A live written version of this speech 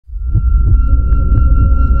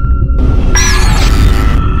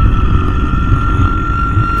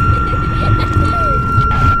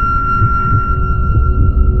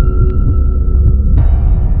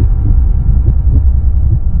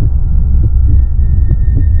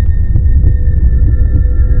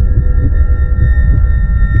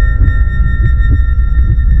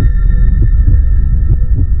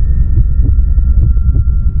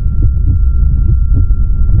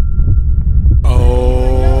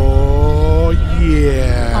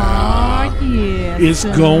It's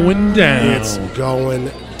going down. It's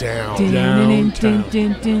going down. Downtown.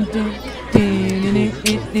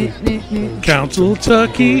 Council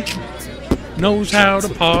Tucky knows how to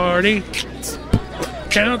party.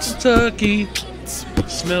 Council Tucky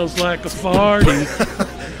smells like a farty.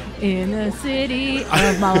 In the city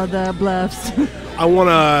of all the bluffs. I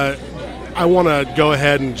wanna go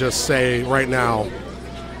ahead and just say right now,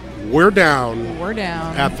 we're down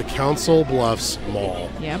at the Council Bluffs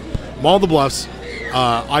Mall. Yep. Mall of the Bluffs,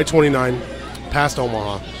 I-29, past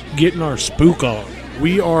Omaha. Getting our spook on.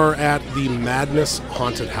 We are at the Madness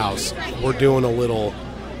Haunted House. We're doing a little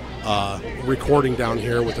recording down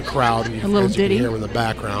here with the crowd. A little as you ditty. can hear in the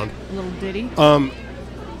background. A little ditty.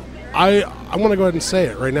 I want to go ahead and say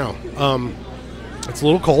it right now. It's a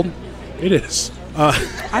little cold. It is.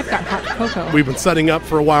 I've got hot cocoa. We've been setting up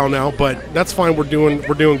for a while now, but that's fine. We're doing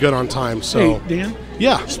good on time. So Hey, Dan,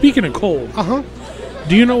 yeah. speaking of cold,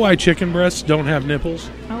 do you know why chicken breasts don't have nipples?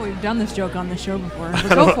 Oh, we've done this joke on the show before. But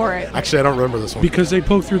go for it. Actually, I don't remember this one. Because they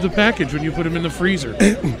poke through the package when you put them in the freezer.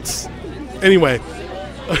 Anyway,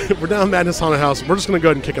 we're down at Madness Haunted House. We're just going to go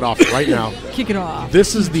ahead and kick it off right now. Kick it off.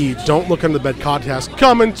 This is the Don't Look Under the Bed podcast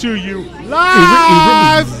coming to you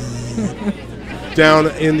live down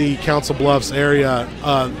in the Council Bluffs area.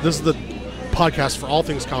 This is the podcast for all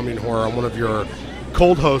things comedy and horror. I'm one of your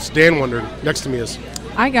cold hosts, Dan Wonder. Next to me is...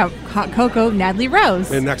 I got hot cocoa, Natalie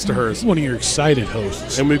Rose. And next to her is... One of your excited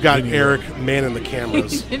hosts. And we've got Eric manning the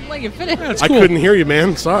cameras. Didn't let you finish. That's I cool. couldn't hear you,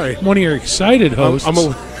 man. Sorry. One of your excited hosts, I'm a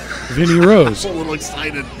Vinny Rose. little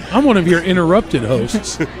excited. I'm one of your interrupted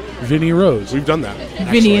hosts, Vinny Rose. We've done that. Vinny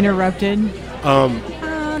actually. interrupted. I'll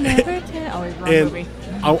never tell. Oh, wrong And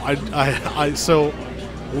movie. So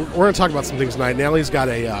we're going to talk about some things tonight. Natalie's got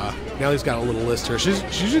a little list here. She's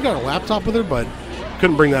usually got a laptop with her, but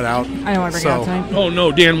couldn't bring that out. I don't want to bring it out tonight. Oh,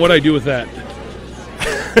 no, Dan, what'd I do with that?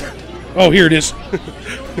 Oh, here it is.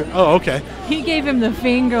 Oh, okay. He gave him the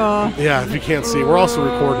finger. Yeah, if you can't see, we're also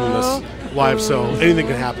recording this live, so anything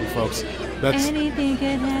can happen, folks. That's Anything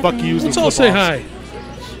can happen. fuck yous and Let's all say flip-offs.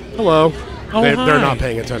 hi. Hello. Oh, They're hi. not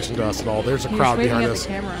paying attention to us at all. There's a He was crowd waving behind at us. the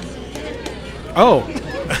camera. Oh,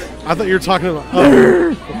 I thought you were talking about.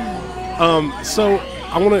 So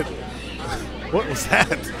I want to. What was that?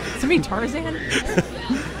 Somebody Tarzan?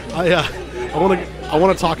 I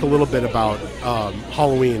want to talk a little bit about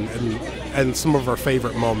Halloween and some of our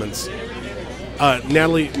favorite moments.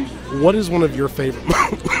 Natalie, what is one of your favorite?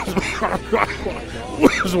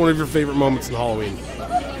 What is one of your favorite moments in Halloween?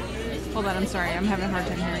 Hold on, I'm sorry. I'm having a hard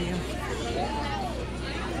time hearing you.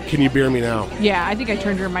 Can you bear me now? Yeah, I think I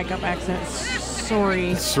turned your mic up accident.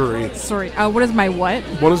 Sorry. Sorry. What is my what?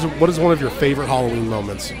 What is one of your favorite Halloween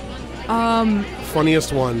moments?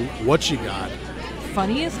 Funniest one. What you got?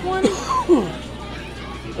 Funniest one?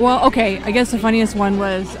 Well, okay. I guess the funniest one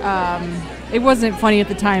was, it wasn't funny at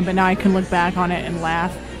the time, but now I can look back on it and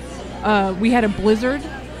laugh. We had a blizzard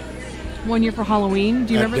one year for Halloween.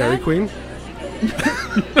 Do you remember Dairy that? Queen?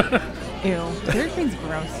 Ew. Dairy Queen's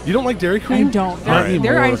gross. You don't like Dairy I Queen? don't. Not Their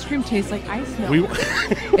anymore. ice cream tastes like ice milk. We,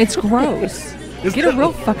 It's gross. Isn't Get a that-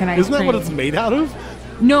 real fucking ice Isn't that cream. what it's made out of?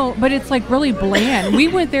 No, but it's like really bland. We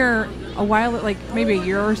went there a while, like maybe a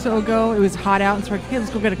year or so ago. It was hot out, and so we're like, hey,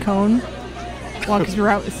 let's go get a cone. Well, because we were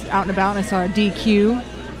out and about, and I saw a DQ,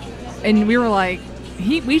 and we were like,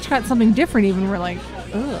 we each got something different. Even we're like,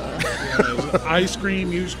 ugh. I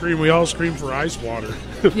scream, you scream, we all scream for ice water.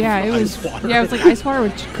 Yeah, it was. Ice water. Yeah, it was like ice water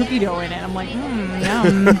with cookie dough in it. I'm like,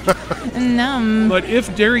 yum, yum. But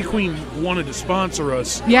if Dairy Queen wanted to sponsor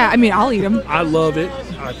us, Yeah, I mean, I'll eat them. I love it.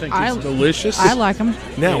 I think it's delicious. I like them.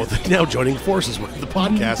 Now joining forces with the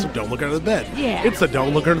podcast of Don't Look Under the Bed. Yeah. It's the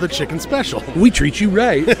Don't Look Under the Chicken special. We treat you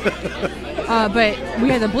right. But we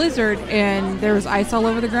had the blizzard, and there was ice all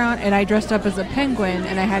over the ground, and I dressed up as a penguin,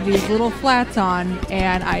 and I had these little flats on,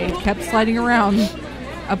 and I kept sliding around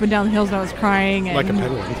up and down the hills, and I was crying. And Like a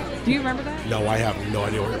penguin. Do you remember that? No, I have no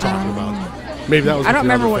idea what you're talking about. Maybe that was I don't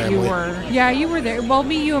with your remember other what family. you were. Yeah, you were there. Well,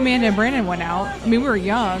 me, you, Amanda, and Brandon went out. I mean, we were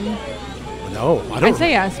young. No, I don't. I'd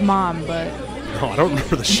say us, Mom, but No, I don't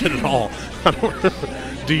remember the shit at all. I don't remember.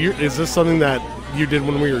 Is this something that you did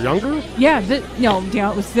when we were younger? yeah,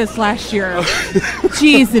 it was this last year.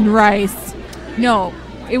 Cheese and rice. No,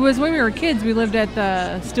 it was when we were kids. We lived at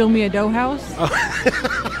the Still Me a Dough house.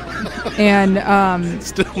 And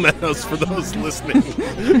Still Meadows for those listening.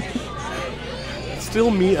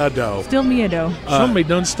 Still Me a Dough. Still Me a Dough. Somebody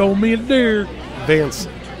done stole me a deer. Vance,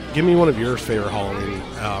 give me one of your favorite Halloween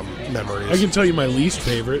memories. I can tell you my least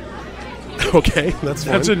favorite. Okay, that's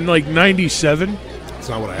fine. That's in like 97. It's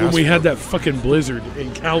not what I asked when we for. had that fucking blizzard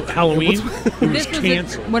in Halloween, it was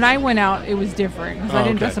canceled. When I went out, it was different because I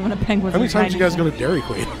didn't dress up in a penguin. How many times did you guys go to Dairy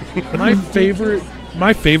Queen?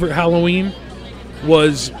 My favorite Halloween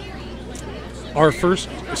was our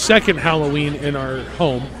second Halloween in our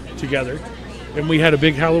home together, and we had a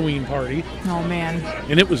big Halloween party. Oh man!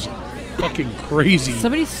 And it was fucking crazy.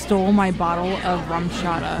 Somebody stole my bottle of rum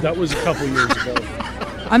shata. That was a couple years ago.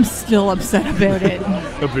 I'm still upset about it.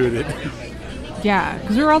 About it. Yeah,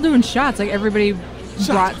 because we were all doing shots. Like everybody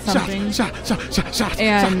brought something. Shot.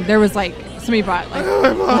 And there was like somebody brought like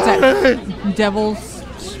what's that? Devil's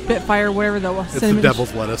Spitfire, whatever the It's cinnamon. the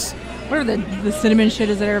devil's lettuce. Whatever the cinnamon shit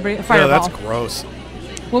is that everybody. Fireball. Yeah, that's gross.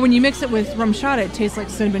 Well, when you mix it with rum shata, it tastes like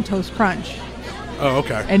Cinnamon Toast Crunch, Oh,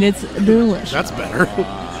 okay. and it's delicious. That's better.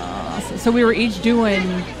 So we were each doing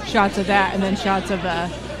shots of that, and then shots of the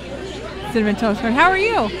Cinnamon Toast Crunch. How are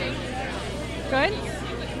you? Good.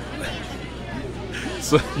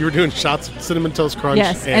 So you were doing shots of Cinnamon Toast Crunch.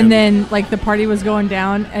 Yes, and then like the party was going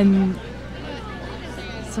down, and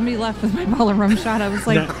somebody left with my bottle of rum shot. I was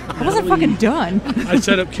like, I wasn't fucking done. I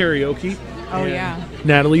set up karaoke. Oh and yeah.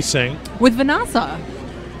 Natalie sang. With Vanessa.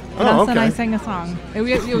 Oh, Vanessa okay. and I sang a song. It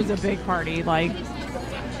was a big party, like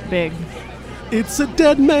big. It's a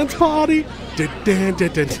dead man's party. We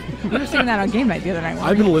were singing that on game night the other night.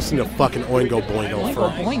 I've been listening to fucking Oingo Boingo Oingo for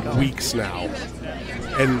Boingo. weeks now,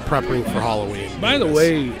 and prepping for Halloween. By the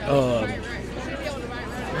way,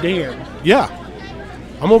 Dan. Yeah,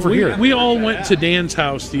 I'm over here. We all went to Dan's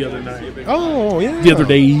house the other night. Oh yeah. The other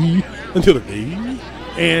day. The other day.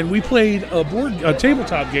 And we played a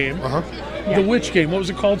tabletop game. Uh huh. The witch game. What was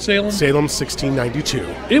it called, Salem? Salem 1692.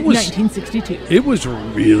 It was 1962. It was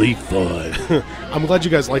really fun. I'm glad you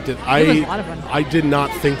guys liked it. It was a lot of fun. I did not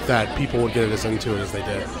think that people would get as into it as they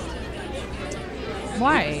did.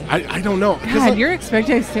 Why? I don't know. 'Cause God, your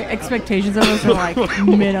expectations of us are like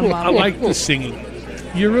minimum. I like the singing.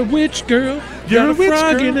 You're a witch girl. You're Got a witch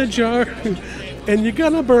frog girl. in a jar. and you're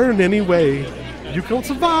gonna burn anyway. You won't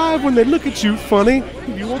survive when they look at you funny.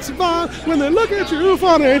 You won't survive when they look at you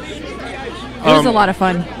funny. It was a lot of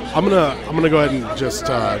fun. I'm gonna go ahead and just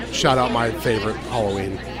shout out my favorite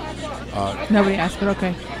Halloween. Nobody asked, but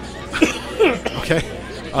okay. Okay,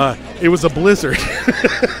 it was a blizzard,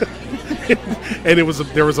 and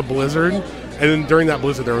there was a blizzard, and then during that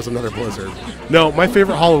blizzard there was another blizzard. No, my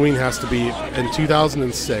favorite Halloween has to be in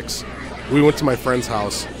 2006. We went to my friend's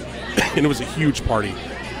house, and it was a huge party,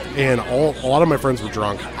 and a lot of my friends were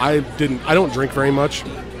drunk. I don't drink very much.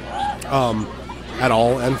 At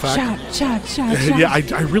all, in fact. Shot. Yeah, I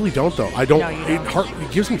really don't though. I don't. No, you don't.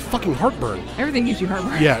 It gives me fucking heartburn. Everything gives you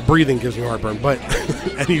heartburn. Yeah, breathing gives me heartburn. But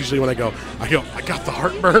and usually when I go, I got the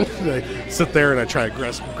heartburn. And I sit there and I try to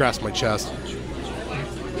grasp my chest.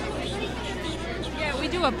 Yeah, we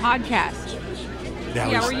do a podcast. Yeah,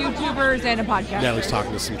 we're YouTubers and a podcast. Natalie's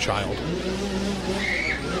talking to some child.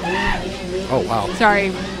 Oh wow.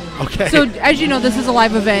 Sorry. Okay. So as you know, this is a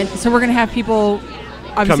live event, so we're gonna have people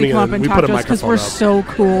obviously Coming come in. up and We talk put a to us because microphone we're up.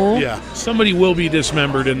 so cool. Yeah. Somebody will be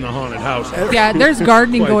dismembered in the haunted house. Yeah, there's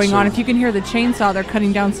gardening Quite going on. soon. If you can hear the chainsaw, they're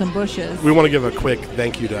cutting down some bushes. We want to give a quick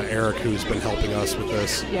thank you to Eric, who's been helping us with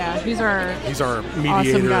this. Yeah, he's our He's our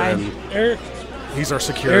mediator guy. and Eric he's our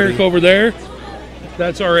security. Eric over there.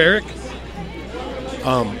 That's our Eric.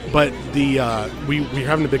 But the we were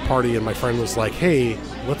having a big party, and my friend was like, "Hey,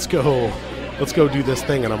 let's go do this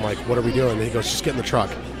thing." And I'm like, "What are we doing?" And he goes, "Just get in the truck."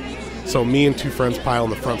 So me and two friends pile in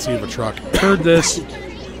the front seat of a truck. Heard this.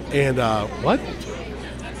 And what?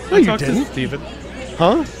 No, I you talked didn't. to Steven.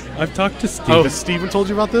 Huh? I've talked to Steven. Oh, Steven told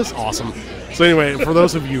you about this? Awesome. So anyway, for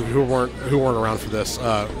those of you who weren't around for this,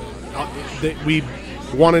 we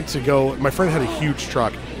wanted to go. My friend had a huge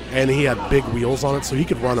truck, and he had big wheels on it, so he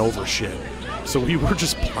could run over shit. So we were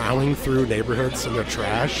just plowing through neighborhoods in their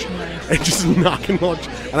trash and just knocking on.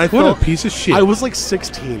 And I What felt a piece of shit. I was like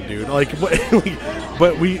 16, dude.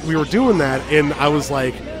 But we were doing that, and I was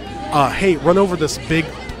like, "Hey, run over this big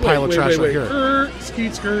pile of trash right here."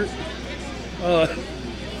 Skeet skirt.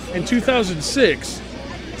 In 2006,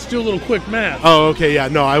 let's do a little quick math. Oh, okay, yeah.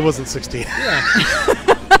 No, I wasn't 16. Yeah.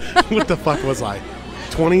 What the fuck was I?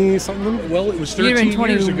 20 something? Well, it was You've been 13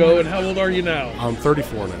 years 21. ago, and how old are you now? I'm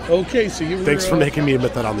 34 now. Okay, so you were... Thanks for making me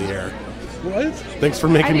admit that on the air. What? Thanks for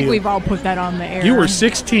I making think me. we've all put that on the air. You were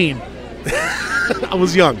 16. I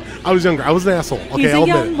was young. I was younger. I was an asshole. Okay, He's I'll a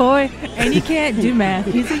young admit boy, and he can't do math.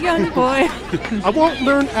 He's a young boy. it. I won't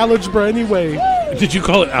learn algebra anyway. Did you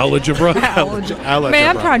call it algebra? Algebra. Man,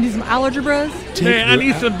 I'm trying to do some algebras. Man, I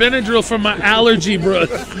need some Benadryl for my allergy, bro.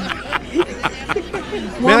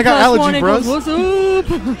 Man, I got allergy, bros. What's up?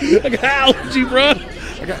 I got allergy, bro.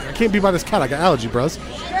 I can't be by this cat. I got allergy, bros.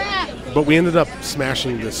 But we ended up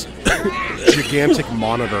smashing this gigantic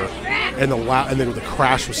monitor, and then the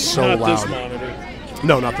crash was so Not loud. this monitor.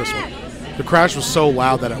 No, not this one. The crash was so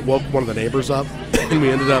loud that it woke one of the neighbors up, and we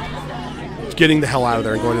ended up getting the hell out of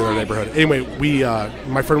there and going to their neighborhood. Anyway,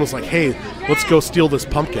 my friend was like, "Hey, let's go steal this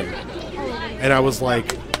pumpkin," and I was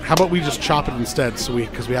like, "How about we just chop it instead?"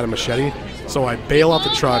 Because we had a machete. So I bail out the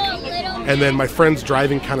truck, and then my friend's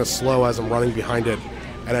driving kind of slow as I'm running behind it,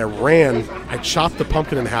 and I chopped the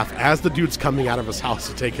pumpkin in half as the dude's coming out of his house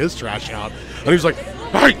to take his trash out, and he was like,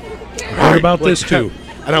 "Hey, What about this too?"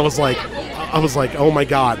 And I was like, "Oh my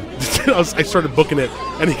god!" I started booking it,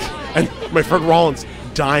 and my friend Rollins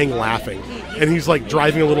dying laughing, and he's like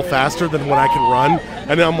driving a little faster than what I can run,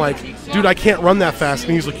 and I'm like, "Dude, I can't run that fast,"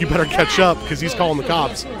 and he's like, "You better catch up," because he's calling the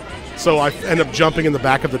cops. So I end up jumping in the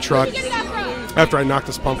back of the truck after I knocked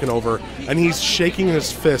this pumpkin over, and he's shaking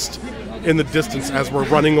his fist in the distance as we're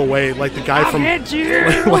running away, like the guy from,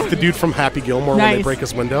 like the dude from Happy Gilmore when they break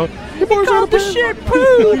his window. You boys Call the shit,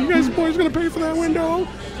 poo! You guys boys gonna pay for that window?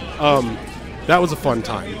 That was a fun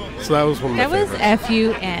time. So that was one of my favorites. That was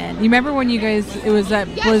FUN. You remember when it was that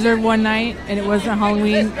blizzard one night, and it wasn't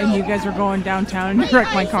Halloween, and you guys were going downtown and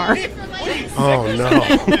wrecked my car? Oh no!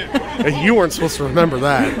 And you weren't supposed to remember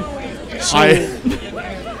that.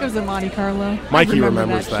 It was in Monte Carlo. Mikey remember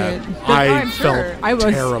remembers that. shit. I felt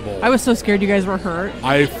terrible. I was so scared you guys were hurt.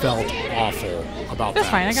 I felt awful about That's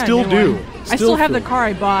that. fine. I got still a new do. one. I still have the feel- car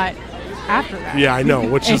I bought after that. Yeah, I know,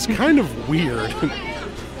 which is kind of weird.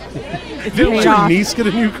 It's Didn't paid your off. niece get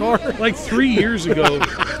a new car? Like 3 years ago,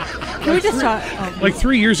 Can we just talk? Oh, like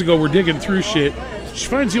 3 years ago, we're digging through shit. She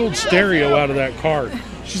finds the old stereo out of that car.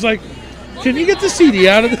 She's like, "Can you get the CD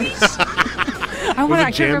out of this?" I Was it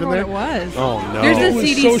can't jammed remember in what it was. Oh no! There's It a was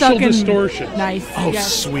CD Social stuck in. Distortion. Nice. Oh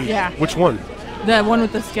yes. sweet! Yeah. Which one? The one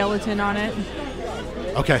with the skeleton on it.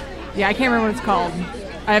 Okay. Yeah, I can't remember what it's called.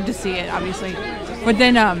 I have to see it, obviously. But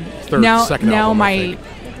then second now album, I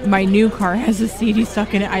my new car has a CD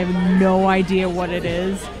stuck in it. I have no idea what it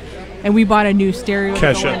is, and we bought a new stereo to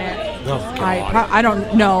go Kesha. in it. Oh god! I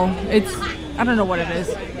don't know. I don't know what it is,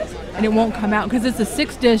 and it won't come out because it's a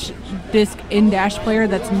 6-disc in-dash player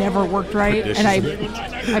that's never worked right. And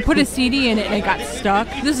I put a CD in it and it got stuck.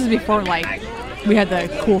 This is before like we had the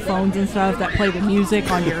cool phones and stuff that play the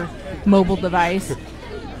music on your mobile device.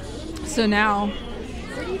 So now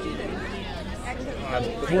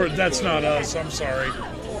That's not us. I'm sorry.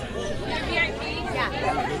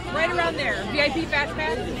 right around there, VIP Fast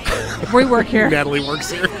Pass. We work here. Natalie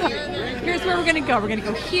works here. Here's where we're gonna go. We're gonna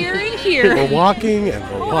go here and here. We're walking and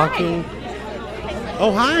we're walking.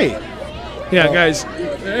 Oh hi! Yeah, guys,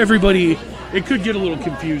 everybody, it could get a little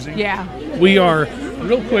confusing. Yeah. We are,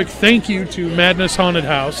 real quick, thank you to Madness Haunted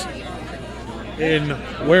House in,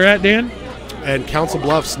 where at, Dan? And Council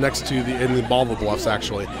Bluffs in the Mall of the Bluffs,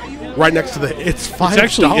 actually. Right next to it's $5 It's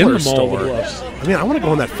actually in the Mall store. of the Bluffs. I mean, I want to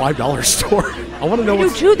go in that $5 store. I want to know I do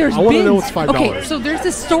what's. too. There's I want to know bins. what's $5. Okay, so there's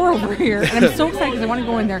this store over here, and I'm so excited because I want to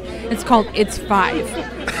go in there. It's called It's 5,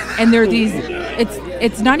 and there are these.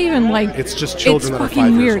 It's not even like. It's just children it's that are 5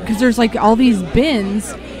 fucking years weird old. because there's like all these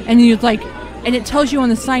bins, and you like, and it tells you on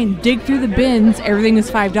the sign, dig through the bins. Everything is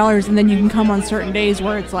 $5, and then you can come on certain days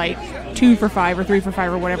where it's like 2 for $5 or 3 for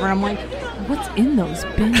 $5 or whatever. And I'm like, what's in those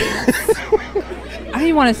bins? I don't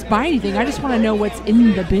even want to buy anything. I just want to know what's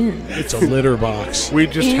in the bin. It's a litter box. We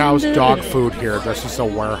just In house the- dog food here. This is a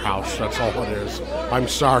warehouse. That's all it is. I'm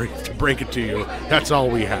sorry to break it to you. That's all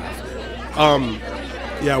we have.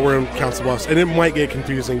 Yeah, we're in Council Bluffs, and it might get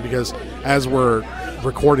confusing because as we're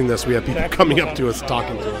recording this, we have people coming up to us,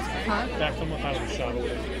 talking to us. Back from the house was shot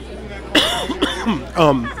away.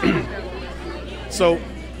 So,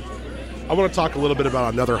 I want to talk a little bit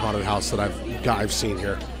about another haunted house that I've seen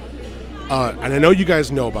here. And I know you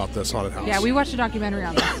guys know about this haunted house. Yeah, we watched a documentary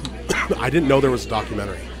on this. I didn't know there was a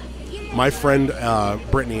documentary. My friend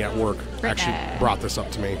Brittany at work actually brought this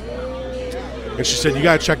up to me. And she said, you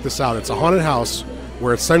got to check this out. It's a haunted house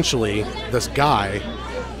where essentially this guy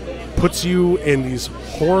puts you in these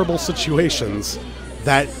horrible situations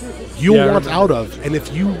that you want out of. And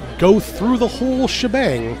if you go through the whole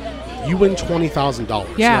shebang, you win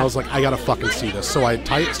 $20,000. Yeah. And I was like, I got to fucking see this. So I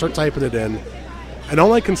start typing it in. And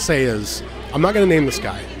all I can say is, I'm not going to name this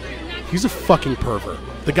guy. He's a fucking pervert.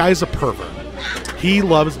 The guy's a pervert. He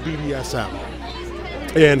loves BDSM.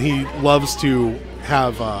 And he loves to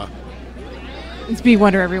have... It's Bee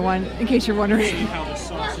Wonder, everyone, in case you're wondering.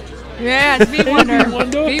 Yeah, it's Bee Wonder.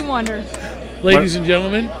 Bee Wonder. Ladies and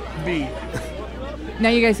gentlemen, B. Now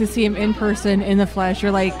you guys can see him in person, in the flesh.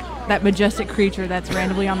 You're like that majestic creature that's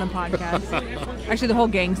randomly on the podcast. Actually, the whole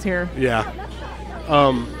gang's here. Yeah.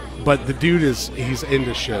 But the dude he's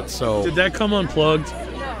into shit, so... Did that come unplugged?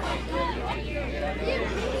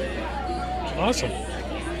 Awesome.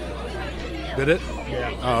 Did it?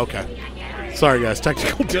 Yeah. Oh, okay. Sorry, guys.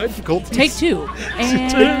 Technical difficulties. Take two.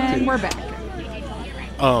 And we're back.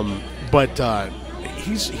 But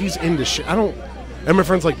he's into shit. I don't. And my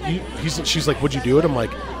friend's like, she's like, would you do it? I'm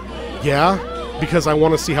like, yeah, because I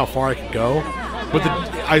want to see how far I could go. But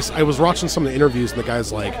I was watching some of the interviews, and the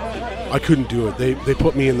guy's like, I couldn't do it. They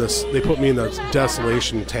put me in this. They put me in this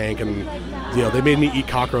desolation tank, and they made me eat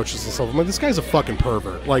cockroaches and stuff. I'm like, this guy's a fucking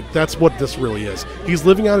pervert. Like, that's what this really is. He's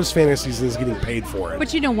living out his fantasies and he's getting paid for it.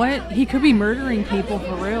 But you know what? He could be murdering people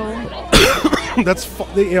for real. That's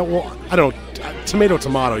well, I don't.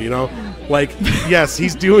 Tomato. Like, yes,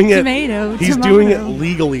 he's doing it. He's doing it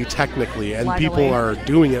legally, technically, and people are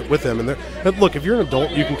doing it with him. And look, if you're an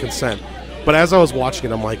adult, you can consent. But as I was watching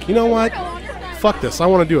it, I'm like, you know what? Fuck this. I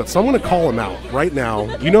want to do it. So I'm going to call him out right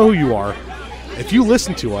now. You know who you are. If you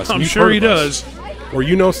listen to us, I'm sure he does. Or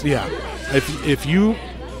yeah. If you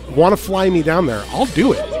want to fly me down there, I'll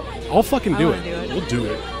do it. I'll fucking do it. We'll do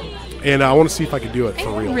it. And I want to see if I can do it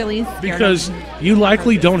for real. Really because you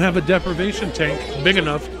likely don't have a deprivation tank big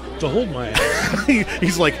enough to hold my ass.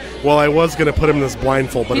 He's like, well, I was going to put him in this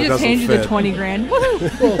blindfold, but it doesn't fit. He just handed you the 20 grand.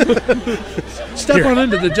 Woohoo! Step on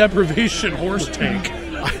into the deprivation horse tank.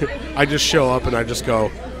 I just show up and I just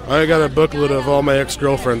go, I got a booklet of all my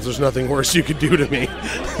ex-girlfriends. There's nothing worse you could do to me.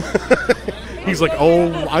 He's like,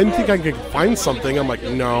 oh, I think I could find something. I'm like,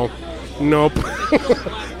 nope.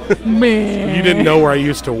 Man. You didn't know where I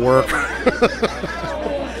used to work.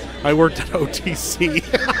 I worked at OTC.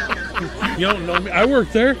 You don't know me. I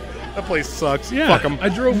worked there. That place sucks. Yeah. Fuck them. I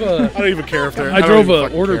drove a... I don't even care if they're... I drove a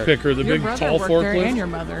order picker, the your big brother tall worked there forklift. and your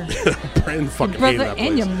mother. Brandon fucking Your hated brother that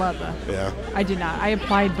and place. your mother. Yeah. I did not. I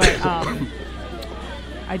applied, but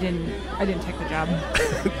I didn't take the job.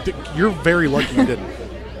 You're very lucky you didn't.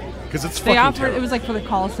 Because it's They fucking offered. terrible. It was like for the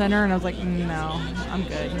call center, and I was like, no, I'm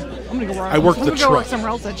good. I'm gonna go work. I worked I'm the gonna go work truck.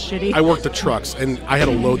 somewhere else that's shitty. I worked the trucks, and I had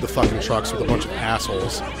to load the fucking trucks with a bunch of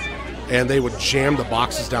assholes. And they would jam the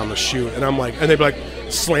boxes down the chute. And I'm like, and they'd be like,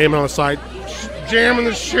 slamming on the side, jamming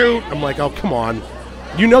the chute. I'm like, oh, come on.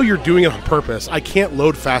 You know you're doing it on purpose. I can't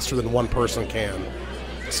load faster than one person can.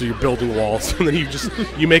 So you're building walls, and then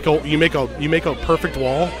you make a perfect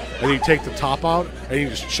wall, and you take the top out, and you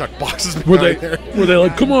just chuck boxes behind there. Were they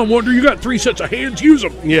like, come on, Wonder, you got 3 sets of hands, use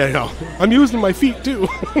them. Yeah, no. I'm using my feet too.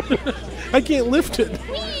 I can't lift it.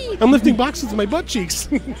 I'm lifting boxes with my butt cheeks.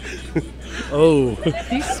 Oh.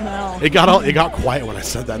 These smell. It got quiet when I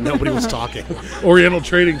said that. Nobody was talking. Oriental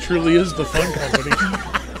Trading truly is the fun company.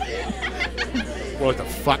 More like the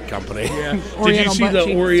fuck company. Yeah. Did you Oriental see butt the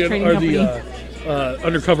cheeks Oriental trading or company. the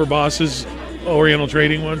Undercover Bosses Oriental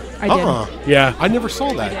Trading one? I did. Yeah. I never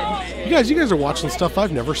saw that. You guys are watching stuff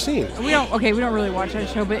I've never seen. We don't really watch that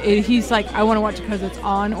show, but he's like, I want to watch it because it's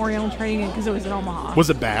on Oriental Trading because it was in Omaha. Was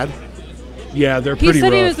it bad? Yeah, they're He pretty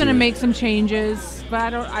said rough, he was going to dude. make some changes,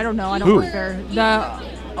 but I don't know. I don't Who? work there. The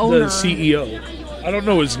owner. The CEO. I don't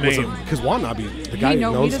know his name. Because Watanabe, the guy who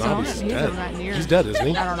owns doesn't own Watanabe's it. He hasn't that dead. near. He's dead, isn't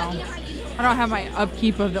he? I don't know. I don't have my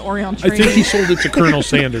upkeep of the Oriental I Trading. think he sold it to Colonel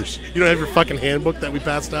Sanders. You don't have your fucking handbook that we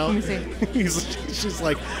passed out? Let me see. She's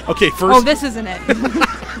like, okay, first. Oh, this isn't it.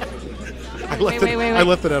 I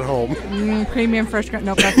left it at home. Premium fresh cut.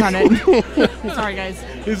 Nope, that's not it. Sorry, guys.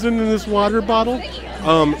 Is it in this water bottle?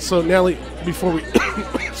 So Natalie, before we,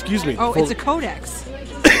 excuse me. Oh, before it's a Codex.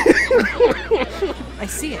 I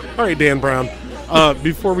see it. All right, Dan Brown.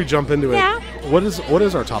 Before we jump into Yeah. it, what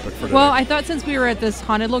is our topic for today? Well, I thought since we were at this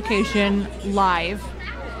haunted location live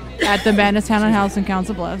at the Madness Haunted House in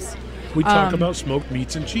Council Bluffs, We talk about smoked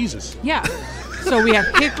meats and cheeses. yeah. So we have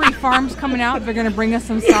Hickory Farms coming out. They're going to bring us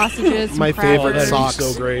some sausages. Some My crab favorite Oh, that'd be socks.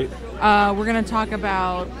 so great. We're going to talk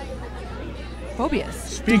about phobias.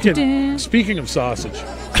 Speaking of sausage,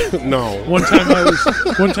 No. one time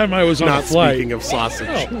I was on Not a flight. speaking of sausage.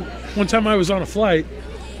 Oh, one time I was on a flight,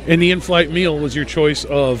 and the in-flight meal was your choice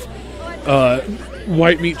of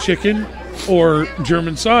white meat chicken or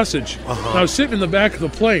German sausage. And I was sitting in the back of the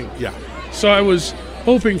plane, Yeah. so I was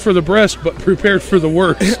hoping for the breast, but prepared for the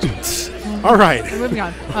worst. All right. Moving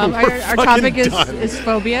on. Our topic done. is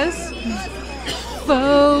phobias.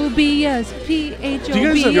 Phobias. P-H-O-B-I-A. Do you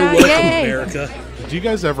guys ever You're welcome, America. Do you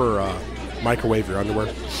guys ever microwave your underwear?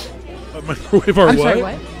 Microwave our I'm what? sorry,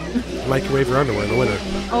 what? Microwave your underwear in the winter.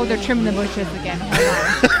 Oh, they're trimming the bushes again. Hold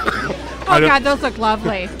on. Oh, God, those look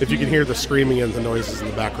lovely. If you can hear the screaming and the noises in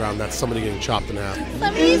the background, that's somebody getting chopped in half.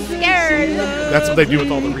 Somebody's scared. That's what they do with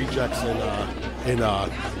all the rejects in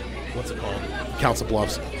what's it called? Council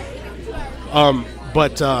Bluffs.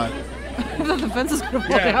 But The fence is going to fall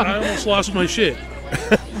Yeah, I down. almost lost my shit.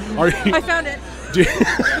 are you? I found it.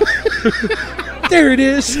 There it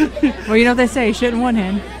is. Well, you know what they say, shit in one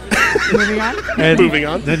hand. Moving on. And Moving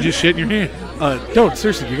on. Then just shit in your hand. No,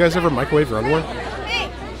 seriously, do you guys ever microwave your underwear?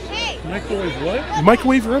 Microwave what? You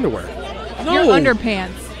microwave your underwear. No. Your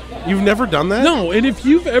underpants. You've never done that? No, and if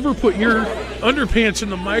you've ever put your underpants in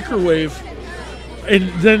the microwave and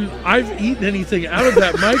then I've eaten anything out of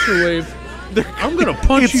that microwave, I'm gonna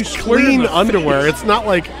punch you It's square in clean the underwear. face. It's not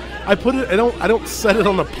like I put it. I don't set it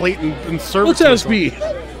on a plate and serve Let's it. to ask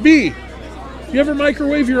myself. B. You ever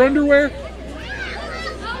microwave your underwear?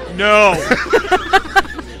 No.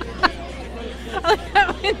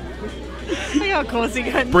 Look how close he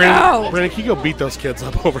got. Brandon, can you go beat those kids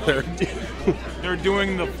up over there? They're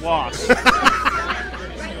doing the floss.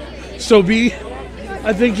 So B,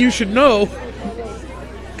 I think you should know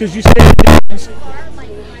because you stayed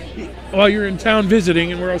while you're in town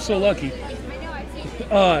visiting, and we're all so lucky.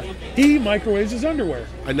 He microwaves his underwear.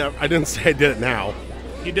 I didn't say I did it now.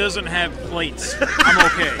 He doesn't have plates. I'm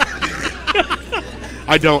okay.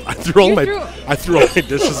 I don't. I threw all my threw-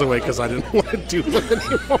 dishes away because I didn't want to do them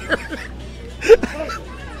anymore.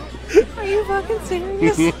 Are you fucking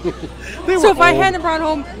serious? They So were if I old. hadn't brought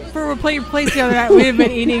home for a plates the other night, we'd have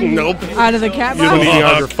been eating Nope. out of the cat You've been box. eating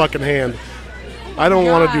out of your fucking hand. I don't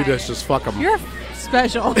want to do God. dishes. Fuck them. You're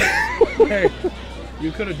special. Hey,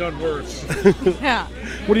 you could have done worse Yeah.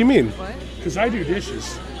 What do you mean? because I do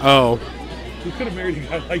dishes. Oh, You could have married a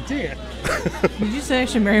guy like Dan. Did you say I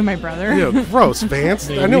should marry my brother? yeah, gross, Vance.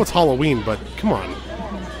 I know it's Halloween, but come on.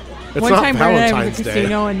 It's One not time, Brandon and I Valentine's was at the Day.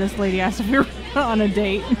 casino, and this lady asked if we were on a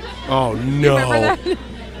date. Oh no. Remember that?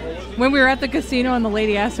 When we were at the casino, and the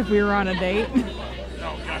lady asked if we were on a date.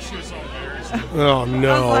 Oh gosh, she was so embarrassed. Oh I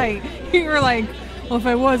no. was like, you were like, well, if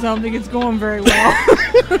I was, I don't think it's going very well.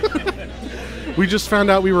 We just found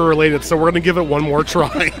out we were related, so we're gonna give it one more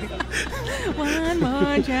try. One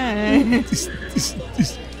more chance.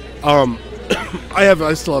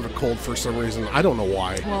 I still have a cold for some reason. I don't know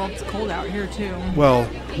why. Well, it's cold out here too. Well,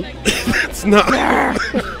 it's not.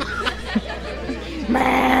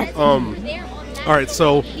 All right,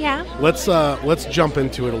 so Yeah. let's jump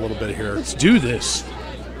into it a little bit here. Let's do this.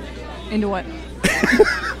 Into what?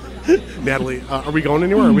 Natalie, are we going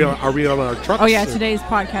anywhere? Are we on our trucks? Oh yeah, today's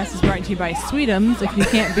podcast is brought to you by Sweetums. If you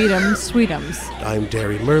can't beat them, Sweetums. I'm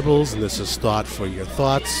Derry Merbles, and this is Thought for Your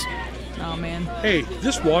Thoughts. Oh man. Hey,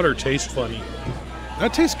 this water tastes funny.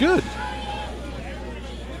 That tastes good.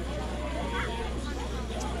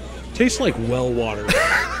 Tastes like well water.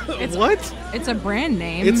 What? It's a brand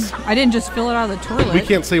name. It's- I didn't just fill it out of the toilet. We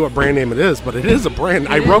can't say what brand name it is, but it is a brand.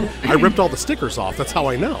 I ripped all the stickers off. That's how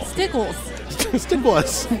I know. Stickles. Stickles.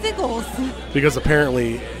 Stickles. Because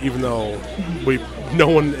apparently, even though no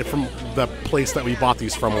one from the place that we bought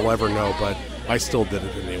these from will ever know, but I still did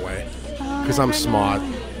it anyway. Because I'm smart.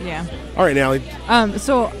 Yeah. All right, Natalie.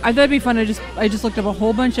 So I thought it'd be fun. I just looked up a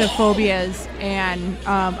whole bunch of phobias, and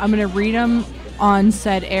I'm gonna read them on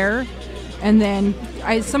said air, and then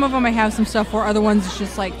some of them I have some stuff for. Other ones it's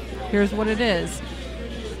just like, here's what it is.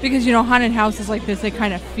 Because haunted houses like this, they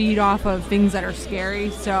kind of feed off of things that are scary.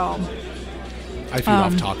 So, I feed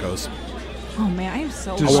off tacos. oh man, I am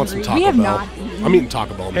so I hungry. want some Taco We have Bell. not eaten. I'm eating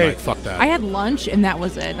Taco Bell tonight. Hey. Fuck that. I had lunch and that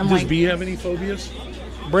was it. I'm Does like, B have any phobias?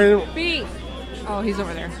 Brandon. B. Oh, he's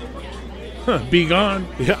over there. Huh, be gone.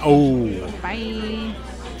 Yeah. Oh. Bye.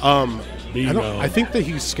 Be I gone. think that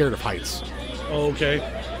he's scared of heights, Oh, okay.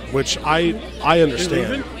 which I Is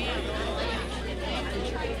understand. leaving?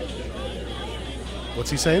 What's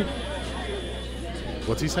he saying?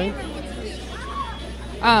 What's he saying?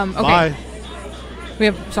 Okay. Bye. We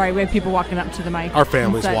have people walking up to the mic. Our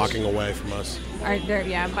family's and such. walking away from us. All right, there.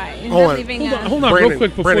 Yeah, bye. Hold on. Leaving, Hold on, Brandon, real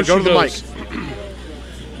quick before Brandon, she go to the goes. mic.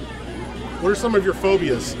 What are some of your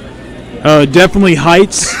phobias? Definitely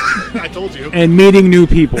heights I told you. and meeting new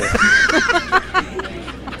people.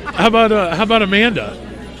 How about Amanda?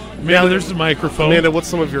 Amanda, there's the microphone. Amanda, what's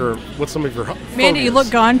some of your Amanda, you look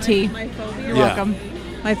gaunty. You're Yeah. welcome.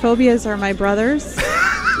 My phobias are my brothers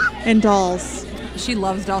and dolls. She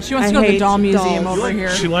loves dolls. She wants I to go to the hate doll museum dolls. over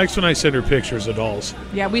here. She likes when I send her pictures of dolls.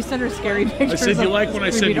 Yeah, we send her scary I pictures. said you of like when I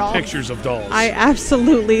creepy send you dolls. pictures of dolls. I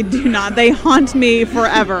absolutely do not. They haunt me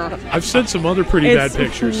forever. I've sent some other pretty It's bad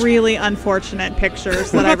pictures. really unfortunate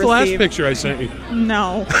pictures What that about I've the last received. picture I sent you?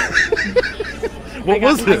 No. What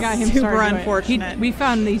was I this? got him Super started doing it. unfortunate. We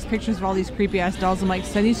found these pictures of all these creepy ass dolls. I'm like,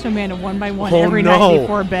 send these to Amanda one by one Oh, every no. night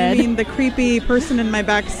before You bed. mean the creepy person in my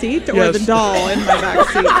back seat or Yes. the doll in my back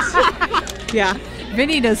seat? Yeah.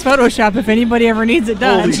 Vinny does Photoshop if anybody ever needs it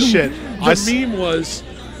done. Holy shit! The meme was,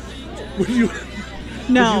 would you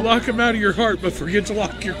No. lock them out of your heart but forget to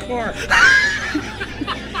lock your car?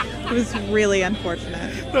 It was really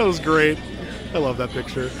unfortunate. That was great. I love that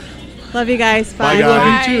picture. Love you guys. Bye, Bye.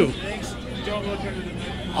 guys. Love you too. Don't look under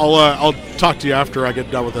the I'll talk to you after I get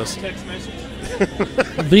done with this. Text message.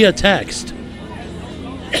 Via text.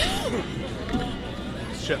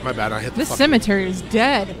 Shit, my bad. I hit the This fucking- cemetery is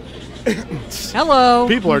dead. Hello.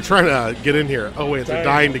 People are trying to get in here. Oh wait, they're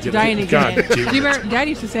dying to get dying in. to God get in. damn Do you remember, Dad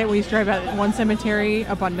used to say it when we used to drive out one cemetery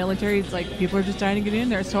up on Military. It's like people are just dying to get in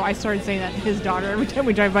there. So I started saying that to his daughter every time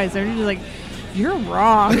we drive by his cemetery. She's like, "You're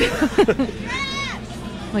wrong."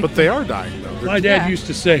 Like, But they are dying though. My dad Yeah. used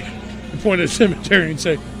to say, point at the cemetery and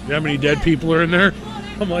say, "You know how many dead people are in there?"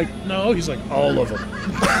 I'm like, "No." He's like, "All of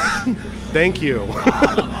them." Thank you.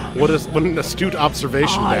 What an astute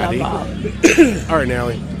observation, Daddy. All right,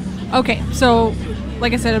 Nally. okay, so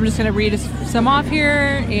like I said, I'm just going to read some off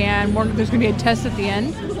here, and there's going to be a test at the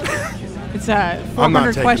end. It's I'm not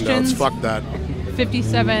 400 taking questions, notes. Fuck that.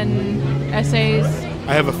 57 essays.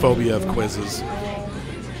 I have a phobia of quizzes.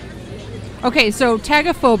 Okay, so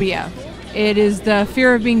tagophobia. It is the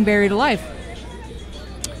fear of being buried alive.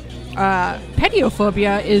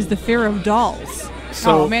 Pediophobia is the fear of dolls.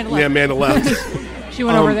 So Amanda left. yeah, Amanda left. She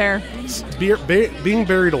went over there. Being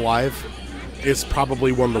buried alive is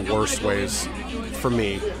probably one of the worst ways for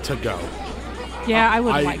me to go. Yeah, I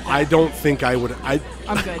wouldn't like that. I don't think I would. I'm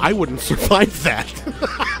good. I wouldn't survive that.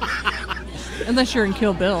 Unless you're in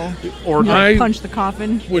Kill Bill. Or You, I- punch the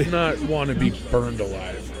coffin. Would not want to be burned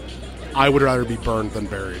alive. I would rather be burned than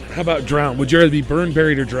buried. How about drowned? Would you rather be burned,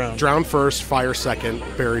 buried, or drowned? Drown first, fire second,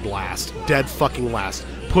 buried last. Dead fucking last.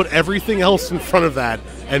 Put everything else in front of that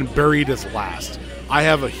and buried as last. I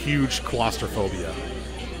have a huge claustrophobia.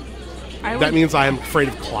 That means I am afraid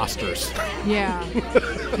of clausters. Yeah.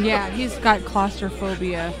 Yeah, he's got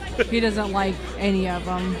claustrophobia. He doesn't like any of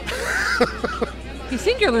them.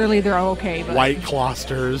 Singularly, they're okay, but White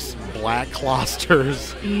clausters, black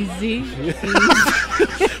clausters. easy.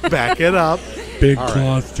 Back it up. Big All right.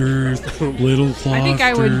 clusters, little clusters. I think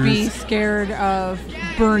I would be scared of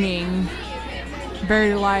burning,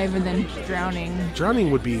 buried alive, and then drowning. Drowning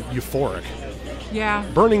would be euphoric. Yeah.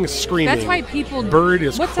 Burning is screaming. That's why people. Buried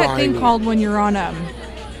is What's crying. that thing called when you're on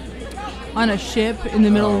a ship in the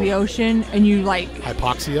middle of the ocean and you like?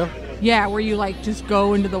 Hypoxia? Yeah, where you like just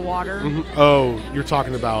go into the water Oh, you're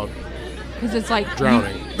talking about because it's like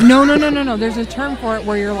drowning. No. There's a term for it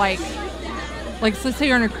where you're like let's say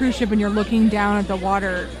you're on a cruise ship and you're looking down at the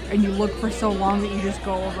water and you look for so long that you just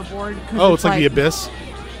go overboard. 'cause Oh, it's like the abyss?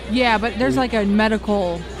 Yeah, but there's like a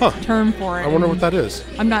medical term for it. I wonder and what that is.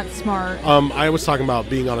 I'm not smart. I was talking about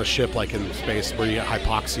being on a ship like in space where you get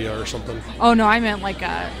hypoxia or something. Oh no, I meant like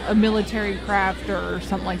a military craft or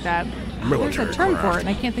something like that. There's Military a term for craft. it, and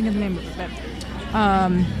I can't think of the name of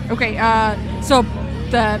it. Okay, so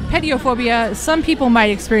the pediophobia. Some people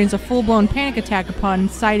might experience a full-blown panic attack upon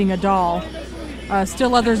sighting a doll.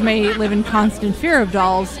 Still others may live in constant fear of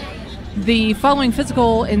dolls. The following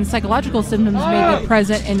physical and psychological symptoms may be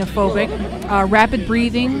present in a phobic: rapid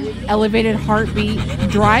breathing, elevated heartbeat,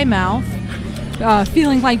 dry mouth,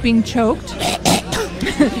 feeling like being choked,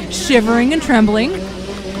 shivering and trembling,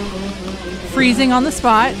 freezing on the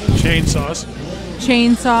spot, chainsaws.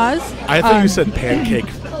 chainsaws. I thought you said pancake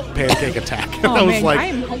attack. Oh, I was man, like,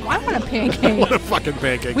 I want a pancake. what a fucking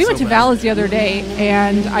pancake. We went so to bad. Vala's the other day,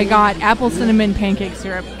 and I got apple cinnamon pancake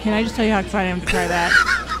syrup. Can I just tell you how excited I am to try that?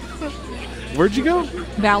 Where'd you go?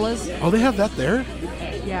 Vala's? Oh, they have that there?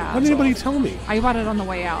 Yeah. Why didn't anybody tell me? I bought it on the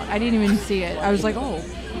way out. I didn't even see it. I was like, oh.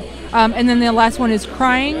 And then the last one is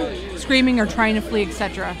crying, screaming, or trying to flee,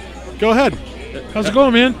 etc. Go ahead. How's it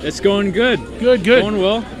going, man? It's going good. Good. Going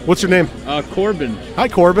well. What's your name? Corbin. Hi,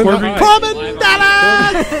 Corbin. Corbin. Corbin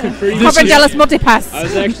Dallas! Corbin Dallas Multipass. I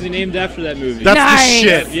was actually named after that movie. That's Nice. the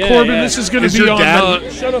shit. Yeah, Corbin, yeah. this is going Is to be your on.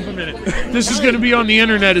 dad- Shut up a minute. This is going to be on the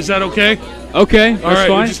internet. Is that okay? Okay, that's All right.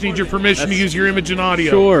 fine. We just need your permission to use your image and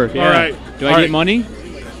audio. Sure. Yeah. All right. Do I All get right. money?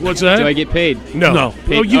 What's that? Do I get paid? No. No.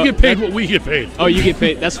 Paid- Oh, you oh, get paid that- what we get paid. Oh, you get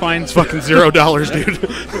paid. That's fine. It's fucking $0,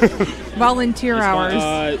 dude. Volunteer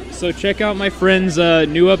hours. So check out my friend's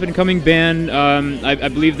new up-and-coming band. I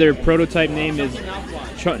believe their prototype name is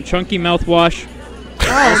Chunky Mouthwash.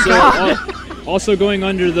 Oh, God. Also going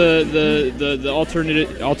under the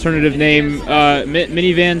alternative name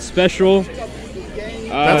Minivan Special.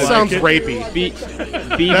 That sounds it. rapey.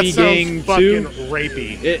 BB That Gang sounds fucking 2.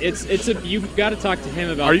 rapey. It's a you got to talk to him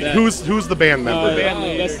about Are you, that. who's the band member?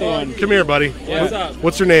 That's the one. Come here, buddy. Yeah. What's up?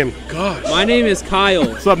 What's your name? My name is Kyle.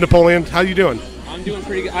 What's up, Napoleon? How you doing? I'm doing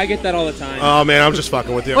pretty good. I get that all the time. Oh man, I'm just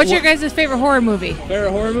fucking with you. What's your guys' favorite horror movie?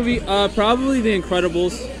 Favorite horror movie? Probably The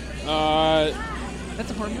Incredibles.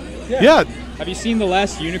 That's a horror movie? Yeah. Have you seen The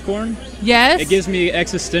Last Unicorn? Yes. It gives me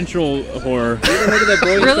existential horror. You ever heard of that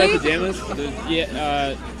boy in Really? striped pajamas?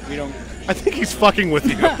 Yeah, we don't. I think he's fucking with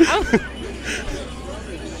you.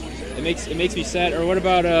 It makes me sad. Or what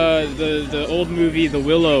about the old movie The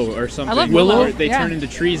Willow or something? I love Willow. Where they Yeah. turn into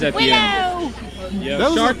trees at the end. Yeah.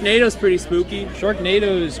 That was a- Sharknado's pretty spooky.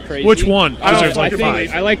 Sharknado is crazy. Which one? I don't There's like fucking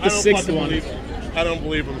five. I like the I don't sixth fucking one. believe him. I don't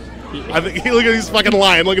believe him. I think look at this fucking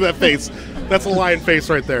lion. Look at that face. That's a lion face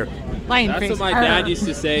right there. Lion That's face. what my dad used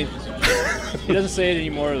to say. He doesn't say it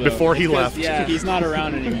anymore though. Before he Because, left. yeah. He's not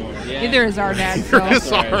around anymore. Yeah. Neither is our dad. Here is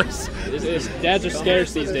So. ours. Dads are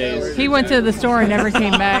scarce these days. He went to the store and never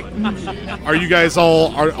came back. Are you guys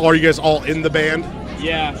all in the band?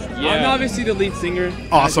 Yeah. I'm obviously the lead singer.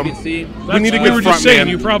 Awesome. As you can see. We need a We good were front just saying man.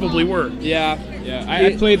 you probably were. Yeah. Yeah.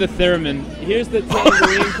 I play the theremin. Here's the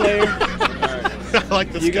tambourine player. I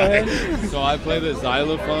like this You go guy. ahead. So I play the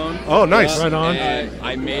xylophone. Oh, nice. Right on. And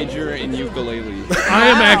I major in ukulele. I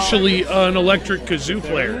am actually an electric kazoo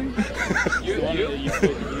player.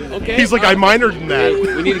 Okay. He's like, I minored in that.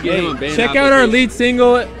 We need to get him a band. Check out our lead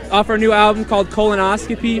single off our new album called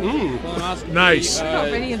Colonoscopy. Nice. I don't know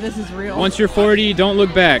if any of this is real. Once you're 40, don't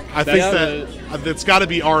look back. I think That's that it's got to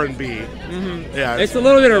be R&B. Yeah, It's a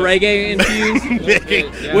little bit of reggae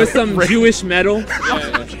infused with some Jewish metal.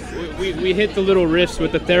 we hit the little riffs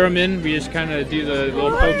with the theremin. We just kind of do the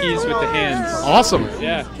little pokies with the hands. awesome.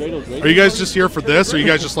 Yeah. Are you guys just here for this, or are you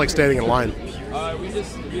guys just like standing in line?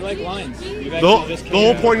 We like lines. The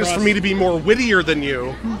whole point is for me to be more wittier than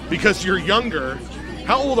you because you're younger.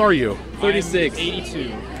 How old are you? 36.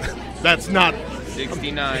 82. That's not.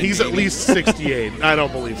 69. He's at least 68. I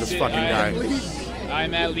don't believe this fucking guy.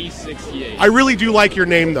 I'm at least 68. I really do like your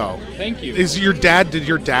name though. Thank you. Is your dad? Did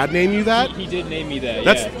your dad name you that? He did name me that.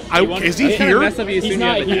 That's. yeah. Is he It's kinda here? messed up you He's assume you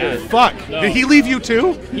not have a here. dad. Fuck. No. Did he leave you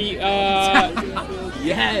too? He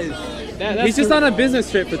Yes. that's He's just the- on a business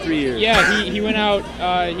trip for 3 years. Yeah, he went out.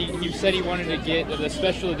 He said he wanted to get the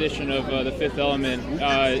special edition of The Fifth Element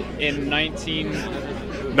in 98.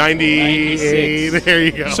 96. There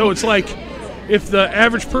you go. So it's like if the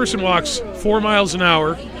average person walks 4 miles an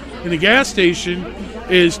hour and the gas station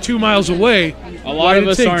is 2 miles away, A lot why of did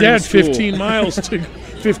it us take aren't Dad in school. 15 miles to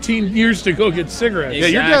 15 years to go get cigarettes? yeah,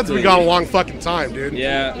 your dad's been Exactly. gone a long fucking time, dude.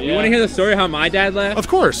 Yeah. You Yeah. want to hear the story how my dad left? Of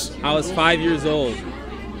course. I was 5 years old,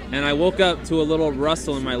 and I woke up to a little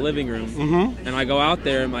rustle in my living room. Mm-hmm. And I go out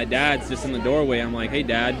there, and my dad's just in the doorway. I'm like, "Hey,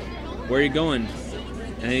 Dad, where are you going?"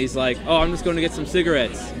 And he's like, "Oh, I'm just going to get some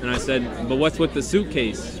cigarettes." And I said, "But what's with the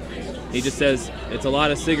suitcase?" He just says, "It's a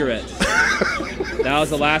lot of cigarettes." That was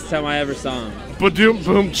the last time I ever saw him. Boom,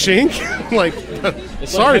 boom, chink. like,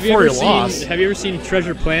 It's sorry like, have you for ever your seen- loss. Have you ever seen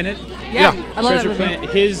Treasure Planet? Yeah, Yeah. I love Treasure that movie. Planet.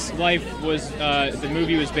 His life was the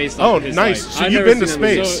movie was based Oh, on his nice. life. So I've you've never been to seen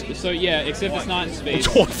that movie. space. So yeah, except it's not in space.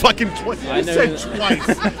 Fucking twice. I He never- said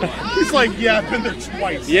twice. He's like, yeah, I've been there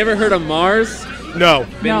twice. You ever heard of Mars? No.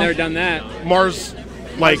 Been No. there, done that. Mars,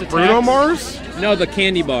 like Mars Bruno Attacks? Mars? No, the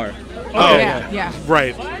candy bar. Oh, Yeah.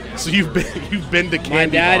 right. So you've been to My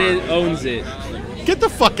Candy dad Bar. owns it. Get the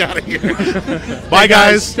fuck out of here. Bye,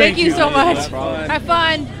 guys. Thank you so much. Have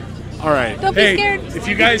fun. All right. Don't be Hey, scared. if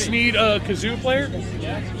you guys need a kazoo player,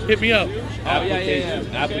 hit me up. Oh, yeah.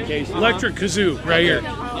 Application. Electric kazoo, right here.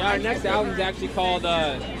 Yeah, our next album is actually called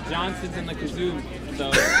Johnson's and the Kazoo. So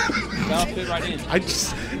that'll fit right in.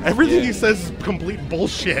 Everything he says is complete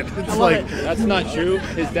bullshit. It's love like, it. That's not true.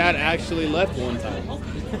 His dad actually left one time.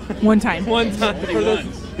 One time. One time for the,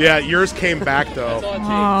 yeah, yours came back though.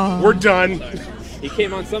 Oh. We're done. he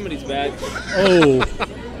came on somebody's bed. Oh,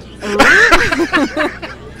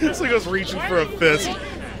 It's like I was reaching for a fist.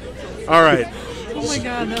 All right. Oh my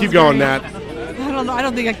God. that Keep was going, great. Nat. I don't know. I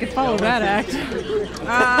don't think I could follow that act.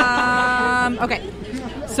 Okay.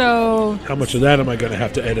 So how much of that am I going to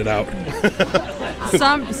have to edit out?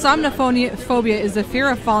 somnophobia is a fear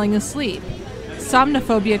of falling asleep.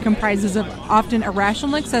 Somnophobia comprises of often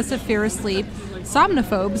irrational excessive fear of sleep.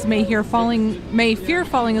 Somnophobes may fear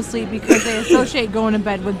falling asleep because they associate going to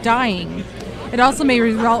bed with dying. It also may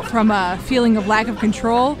result from a feeling of lack of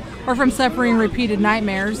control or from suffering repeated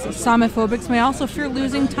nightmares. Somnophobics may also fear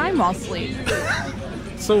losing time while asleep.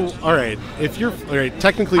 So, all right. If you're all right,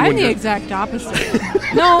 technically, I'm when the you're exact opposite.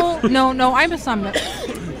 No, I'm a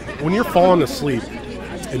somnophobic. when you're falling asleep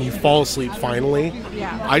and you fall asleep finally,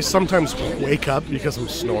 Yeah. I sometimes wake up because I'm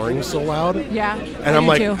snoring so loud. Yeah. And I'm do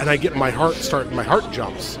like, too. and I get my heart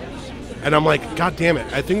jumps, and I'm like, God damn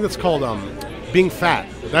it! I think that's called being fat.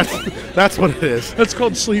 That's what it is. That's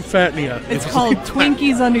called sleep apnea. It's called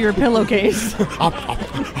Twinkies under your pillowcase.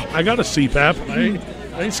 I got a CPAP.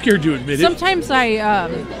 I ain't scared to admit it. Sometimes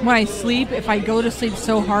when I sleep, if I go to sleep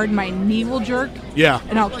so hard, my knee will jerk Yeah.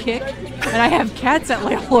 and I'll kick. And I have cats that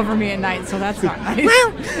lay all over me at night, so that's not nice.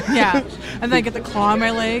 Yeah. And then I get the claw on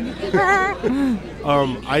my leg.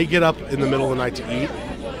 I get up in the middle of the night to eat.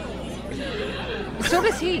 So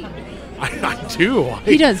does he. I do.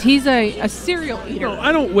 He does. He's a cereal eater. No,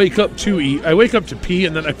 I don't wake up to eat. I wake up to pee,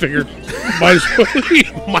 and then I figure, might as well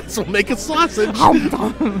eat. Might as well make a sausage.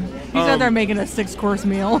 He's out there making a 6-course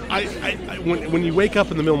meal. When you wake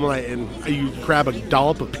up in the middle of the night and you grab a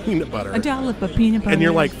dollop of peanut butter, A dollop of peanut butter. and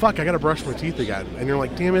you're like, fuck, I gotta brush my teeth again. And you're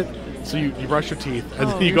like, damn it. So you brush your teeth, and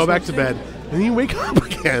Oh, then you you're go back to supposed bed, and then you wake up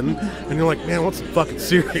again, and you're like, man, what's some fucking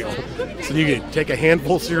cereal? So you can take a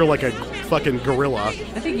handful of cereal like a fucking gorilla. I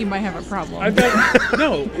think you might have a problem. I've got,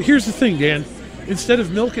 no, here's the thing, Dan. Instead of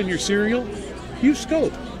milk in your cereal, use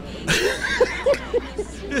Scope.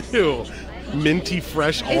 Ew. Minty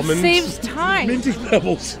fresh it almonds. saves time. Minty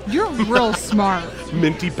Pebbles. You're real smart.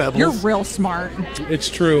 Minty pebbles. You're real smart. It's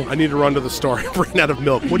true. I need to run to the store. I ran out of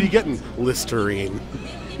milk. What are you getting? Listerine.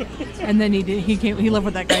 And then he lived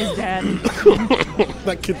with that guy's dad.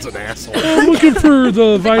 That kid's an asshole. I'm looking for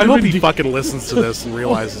the I hope vitamin he D. fucking listens to this and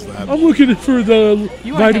realizes that. I'm looking for the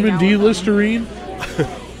You wanna hang vitamin out D with him. Listerine.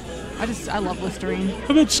 I love Listerine. How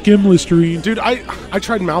about Skim Listerine? Dude, I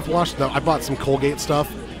tried mouthwash. I bought some Colgate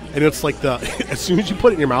stuff, and it's like as soon as you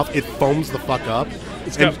put it in your mouth, it foams the fuck up.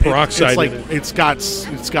 It's got And peroxide It's like in it. it's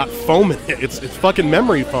got foam in it. It's fucking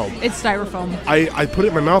memory foam. It's styrofoam. I put it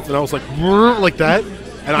in my mouth and I was like, "Brr," like that,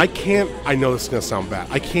 and I can't. I know this is gonna sound bad.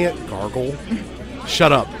 I can't gargle.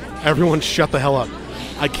 Shut up, everyone! Shut the hell up.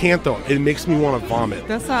 I can't though. It makes me want to vomit.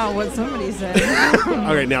 That's not what somebody said.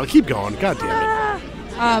 All right, now keep going. God damn it.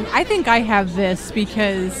 I think I have this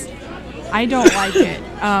because I don't like it.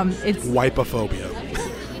 It's Wipophobia.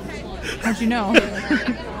 how'd you know?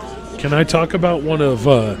 Can I talk about one of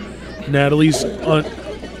Natalie's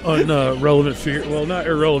unrelevant fear? Well, not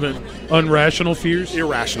irrelevant, unrational fears.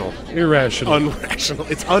 Irrational. Irrational. Unrational.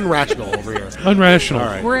 It's unrational over here. Unrational. All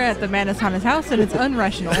right. We're at the Manasana's house and it's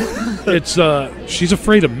unrational. It's she's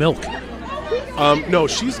afraid of milk.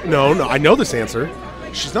 No, no. I know this answer.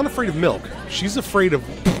 She's not afraid of milk. She's afraid of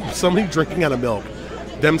somebody drinking out of milk,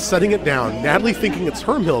 them setting it down, Natalie thinking it's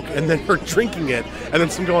her milk, and then her drinking it, and then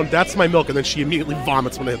some going, "That's my milk," and then she immediately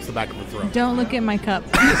vomits when it hits the back of her throat. Don't look at my cup.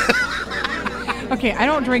 Okay, I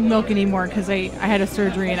don't drink milk anymore because I had a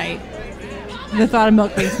surgery and the thought of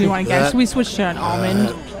milk makes me want to gag. So we switched to an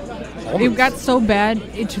almond. It got so bad.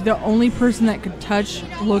 The only person that could touch,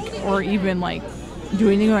 look, or even like do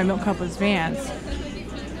anything with my milk cup was Vance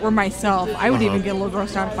or myself. I would even get a little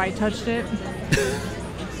grossed out if I touched it.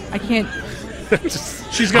 I can't.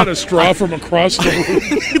 She's got a straw from across the room.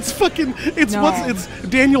 It's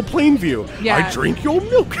Daniel Plainview. Yeah. I drink your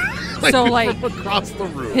milk. So, like, from across the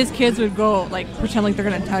room. His kids would go like pretend like they're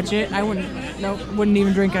gonna touch it. I wouldn't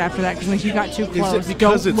even drink it after that because like you got too close.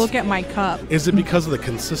 because Don't it's- look at my cup. Is it because of the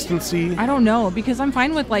consistency? I don't know because I'm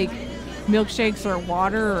fine with like milkshakes or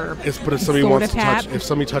water or But if somebody soda wants to tap. touch, if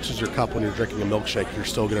somebody touches your cup when you're drinking a milkshake, you're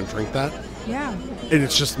still going to drink that, Yeah. and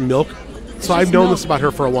it's just milk. So I've just known milk. this about her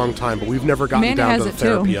for a long time, but we've never gotten Amanda down has to the it, too.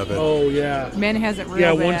 therapy of it. Oh yeah. Man has it real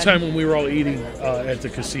Yeah, bad. one time when we were all eating at the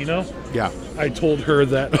casino, Yeah. I told her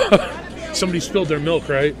that somebody spilled their milk,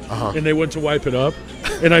 right? Uh-huh. And they went to wipe it up.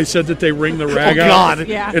 And I said that they wring the rag Oh, out God.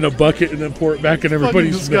 Yeah. in a bucket and then pour it back in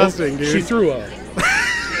everybody's disgusting, milk. dude. She threw up.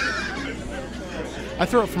 I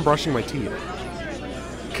throw up from brushing my teeth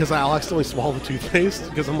because I'll accidentally swallow the toothpaste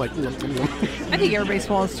because I'm like, "Nom, nom, nom." I think everybody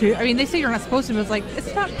swallows too. I mean, they say you're not supposed to, but it's like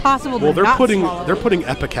it's not possible to Well, they're not putting swallow.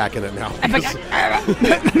 Epicac in it now.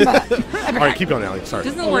 All right, keep going, Allie. Sorry.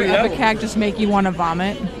 Doesn't the word yeah. epicac just make you want to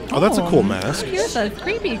vomit? Oh, that's a cool mask. Here's a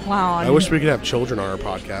creepy clown. I wish we could have children on our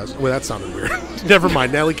podcast. Well, that sounded weird. Never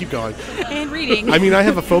mind, Natalie, keep going. And reading. I mean, I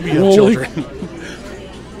have a phobia of Holy- children.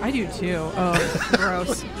 I do too. Oh,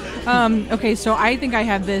 gross. Okay, so I think I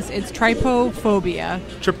have this. It's trypophobia.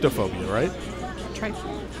 Tryptophobia, right?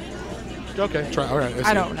 Okay, try. All right.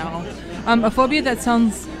 I don't know. A phobia that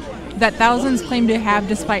thousands claim to have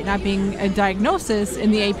despite not being a diagnosis in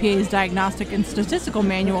the APA's Diagnostic and Statistical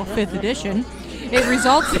Manual, 5th edition. It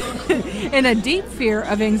results in a deep fear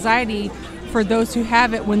of anxiety for those who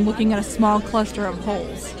have it when looking at a small cluster of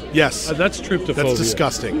holes. Yes, That's tryptophobia. that's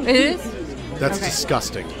disgusting. It is? That's Okay.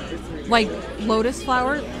 disgusting. Like lotus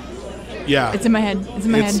flower? Yeah, It's in my head. It's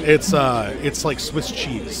in my head. it's like Swiss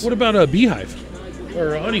cheese. What about a beehive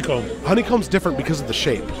or a honeycomb? Honeycomb's different because of the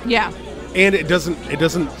shape, Yeah. and it doesn't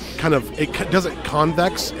doesn't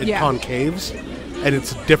convex. It Yeah. concaves, and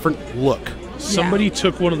it's a different look. Somebody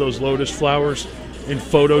took one of those lotus flowers and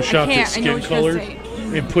photoshopped I it know skin what you're gonna colored say.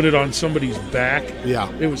 and put it on somebody's back. Yeah,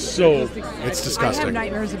 It was so. it's I have disgusting.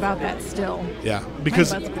 nightmares about that still. Yeah,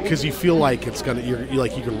 because butt's cool. you feel like it's gonna you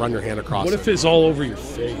can run your hand across. What it. if it's all over your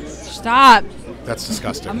face? Stop. That's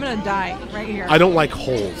disgusting. I'm going to die right here. I don't like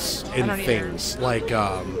holes in don't either. things like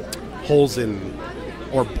holes in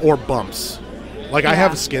or bumps. Like, I Yeah.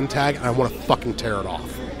 have a skin tag, and I want to fucking tear it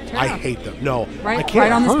off. I off. hate them. No, Right- I can't.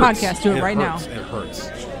 right on It this hurts. podcast. Do it right now. It hurts.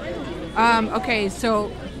 Okay,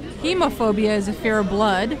 so hemophobia is a fear of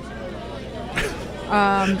blood.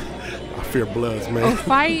 I fear bloods, man.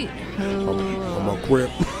 Fight. I'm gonna quit.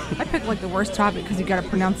 I picked like the worst topic because you got to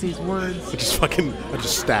pronounce these words. I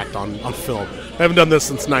just stacked on film. I haven't done this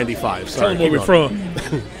since '95. Tell Sorry. them where we're keep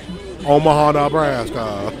from. going. Omaha,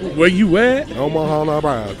 Nebraska. Where you at? Omaha,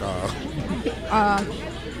 Nebraska.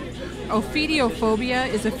 Ophidiophobia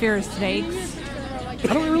is a fear of snakes.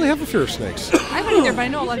 I don't really have a fear of snakes. I don't either, but I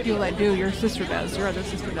know a lot of people that do. Your sister does. Your other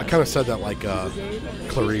sister I does. kind of said that like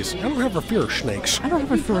Clarice. I don't have a fear of snakes. I don't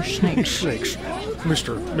have a fear of snakes. Snakes.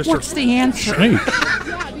 Mr. What's the answer? Snake.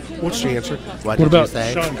 What's the answer? What about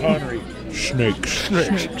Sean Connery? Snakes.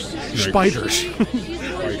 Snakes. Spiders.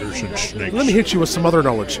 Spiders and snakes. Let me hit you with some other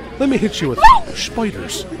knowledge. Let me hit you with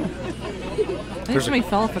spiders. I think somebody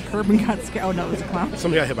fell off a curb and got scared. Oh no, it was a clown.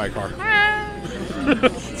 Somebody got hit by a car.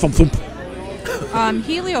 Thump, thump.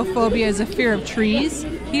 Heliophobia is a fear of trees.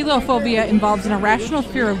 Heliophobia involves an irrational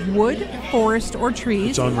fear of wood, forest, or trees.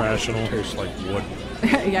 It's unrational. Tastes like wood.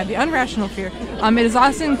 Yeah, the unrational fear. It is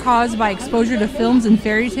often caused by exposure to films and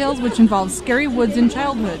fairy tales, which involve scary woods in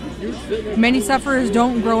childhood. Many sufferers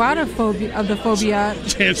don't grow out of the phobia.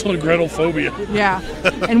 Hansel and Gretel phobia. Yeah,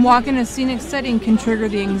 and walk in a scenic setting can trigger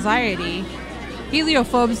the anxiety.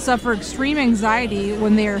 Heliophobes suffer extreme anxiety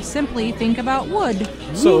when they are simply think about wood.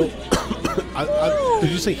 So, did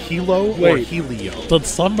you say helo or Wait. helio? Did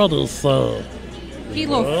somebody say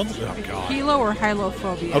Helo, Oh God. helo or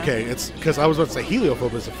hylophobia. Okay, it's because I was about to say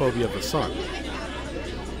heliophobia is a phobia of the sun.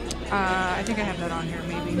 I think I have that on here,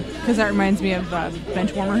 maybe, because that reminds me of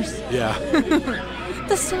bench warmers. Yeah.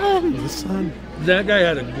 The sun. The sun. that guy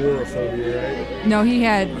had agoraphobia, right? No, he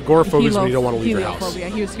had Agoraphobia is when you don't want to leave your house. heliophobia.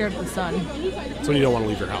 He was scared of the sun. It's when you don't want to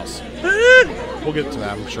leave your house. We'll get to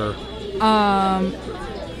that, I'm sure. Oh,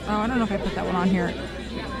 I don't know if I put that one on here.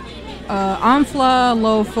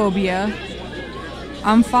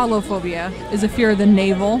 Omphalophobia is a fear of the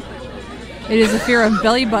navel. It is a fear of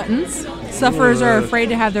belly buttons. Sufferers are afraid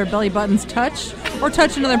to have their belly buttons touch or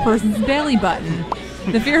touch another person's belly button.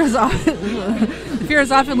 The fear is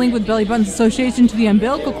often linked with belly button's association to the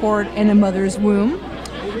umbilical cord in a mother's womb.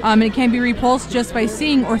 It can be repulsed just by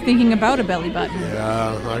seeing or thinking about a belly button.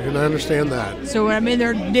 Yeah, I can understand that. So when I'm in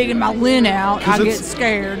there digging my lint out, I get it's-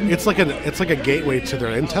 scared. It's like a gateway to their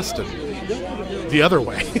intestine. The other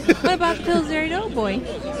way. What about Pillsbury Doughboy?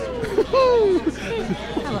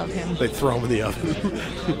 I love him. They throw them in the oven.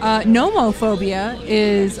 Nomophobia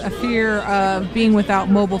is a fear of being without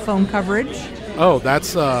mobile phone coverage. Oh,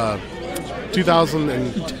 that's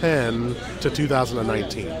 2010 to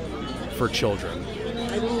 2019 for children.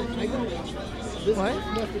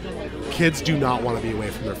 What? Kids do not want to be away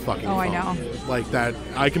from their fucking phone. Oh, I know. Like that,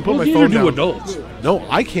 I can put my Neither phone do down. adults. No,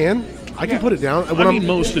 I can. I can put it down. I mean,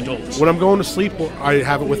 most adults. When I'm going to sleep, I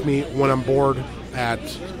have it with me. When I'm bored at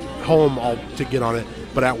home, I'll to get on it.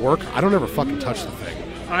 But at work, I don't ever fucking touch the thing.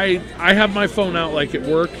 I have my phone out like at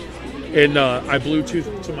work, and I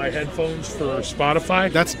Bluetooth to my headphones for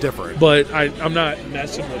Spotify. That's different. But I'm not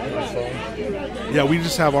messing with my phone. Yeah, we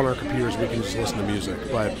just have on our computers. We can just listen to music.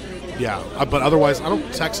 But yeah, but otherwise, I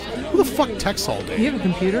don't text. Who the fuck texts all day? You have a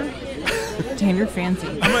computer? Damn, you're fancy.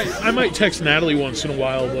 I might text Natalie once in a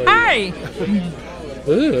while, but Hi!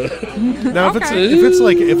 Now, Okay. if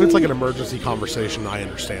it's like an emergency conversation, I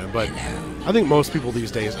understand. But I think most people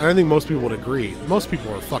these days, and I think most people would agree, most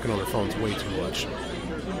people are fucking on their phones way too much.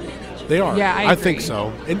 They are. Yeah, I think agree.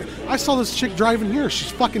 so. And I saw this chick driving here.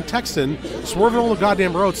 She's fucking texting, swerving on the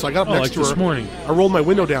goddamn road. So I got up next like to this her. morning. I rolled my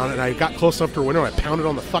window down and I got close up to her window. And I pounded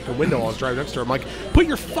on the fucking window while I was driving next to her. I'm like, "Put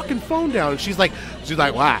your fucking phone down." And she's like,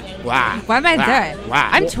 "Why? Why? What am I doing? Why?"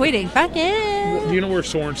 I'm tweeting. Fuck it. do you know where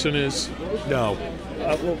Sorensen is? No.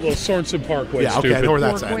 Well, Sorensen Parkway. Yeah. Okay. Stupid. I know where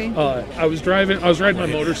that's at. Parkway. I was riding my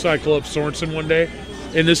motorcycle up Sorensen one day,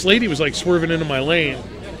 and this lady was like swerving into my lane.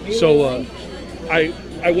 So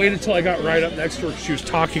I waited till I got right up next to her 'cause she was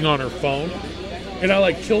talking on her phone, and I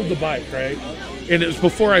like killed the bike, right? And it was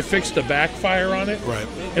before I fixed the backfire on it. Right.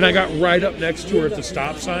 And I got right up next to her at the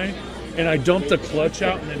stop sign, and I dumped the clutch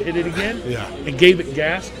out and then hit it again. Yeah. And gave it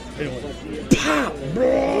gas, and it went pop,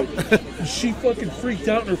 bro. And she fucking freaked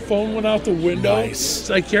out, and her phone went out the window. Nice. It's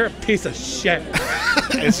like, you're a piece of shit.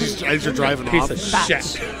 As you're driving Piece off, of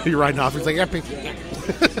shit. you're riding off. He's like, "Yeah, piece of shit."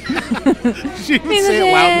 She didn't say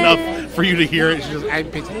it loud enough for you to hear it. She just, "I'm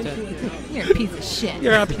piece of shit." You're a piece of shit.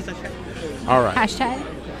 You're a piece of shit. All right. Hashtag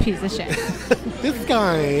piece of shit. This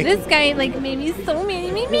guy. This guy like made me so mad.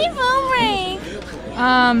 He made me feel right.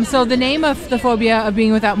 So the name of the phobia of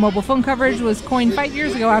being without mobile phone coverage was coined 5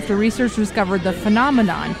 years ago after research discovered the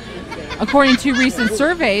phenomenon. According to recent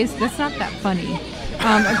surveys, that's not that funny.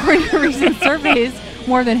 According to recent surveys,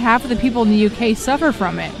 more than half of the people in the UK suffer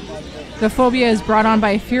from it. The phobia is brought on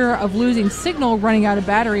by a fear of losing signal, running out of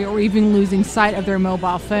battery, or even losing sight of their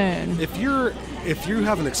mobile phone. If you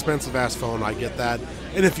have an expensive ass phone, I get that.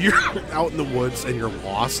 And if you're out in the woods and you're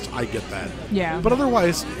lost, I get that. Yeah. But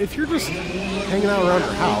otherwise, if you're just hanging out around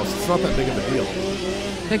your house, it's not that big of a deal.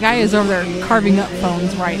 The guy is over there carving up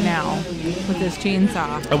phones right now with his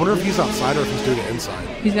chainsaw. I wonder if he's outside or if he's doing it inside.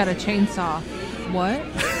 He's got a chainsaw. What?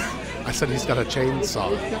 I said he's got a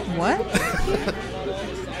chainsaw. What?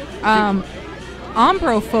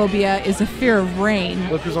 Ombrophobia is a fear of rain.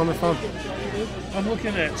 Look who's on the phone. I'm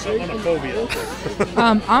looking at something on a phobia.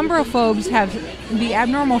 Ombrophobes have the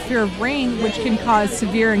abnormal fear of rain, which can cause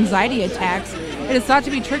severe anxiety attacks. It is thought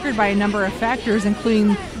to be triggered by a number of factors, including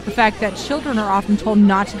the fact that children are often told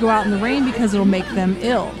not to go out in the rain because it will make them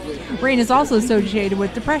ill. Rain is also associated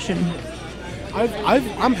with depression.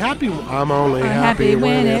 I'm happy. I'm only happy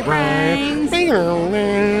when it rains.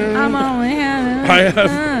 I'm only happy.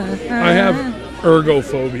 I have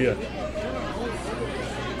ergophobia.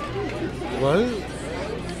 What?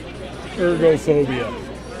 Ergophobia.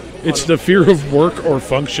 It's the fear of work or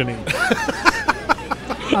functioning.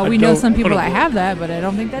 We know some people that have that, but I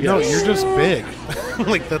don't think that's No, it. you're just big.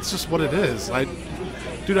 Like, that's just what it is.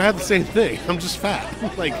 Dude, I have the same thing. I'm just fat.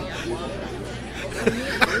 Like,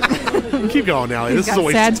 keep going, Allie. This is a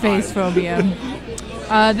waste sad of time. face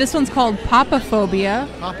phobia. This one's called papaphobia.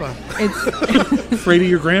 Papa. It's Afraid of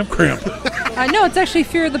your cramp. no, it's actually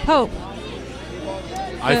fear of the Pope.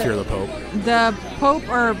 I fear the Pope. The Pope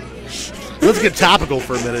or Let's get topical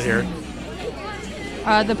for a minute here.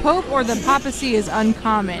 the Pope or the papacy is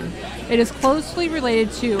uncommon. It is closely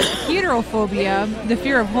related to heterophobia, the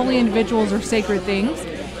fear of holy individuals or sacred things.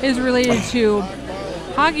 It is related to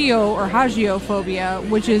hagiophobia,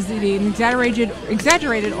 which is the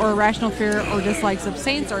exaggerated or irrational fear or dislikes of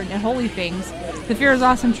saints or holy things. The fear is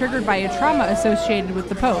often triggered by a trauma associated with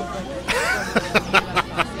the Pope.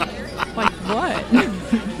 Like what?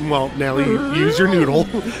 Well, Nelly, use your noodle.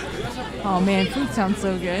 Oh man, food sounds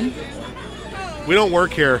so good. We don't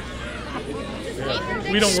work here.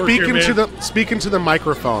 We don't work here, man. Speak into the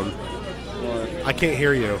microphone. I can't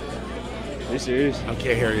hear you. Are you serious? I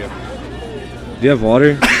can't hear you. Do you have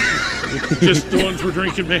water? Just the ones we're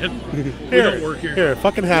drinking, man. We don't work here. Here,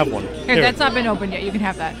 fucking have one. Here, that's not been opened yet. You can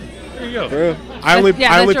have that. There you go. Bro, I only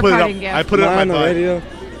that's your put it up. parting gift. I put it up my on the butt. radio.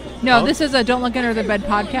 No, this is a Don't Look Under the Bed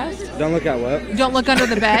podcast. Don't look at what? Don't look under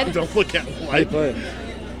the bed. Don't look at How do you light. play?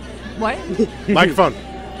 What? Microphone.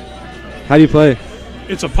 How do you play?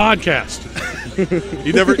 It's a podcast.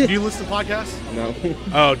 Do you listen to podcasts? No.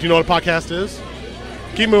 Oh, do you know what a podcast is?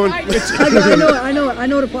 Keep moving. I know what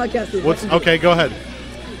a podcast is. Okay, go ahead.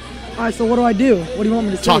 All right, so what do I do? What do you want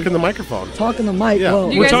me to say? Talk in the microphone. Talk in the mic. Yeah. Whoa.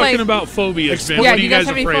 Do you We're guys talking like- about phobias, man. Yeah, What do are you guys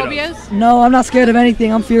have any afraid of? phobias? No, I'm not scared of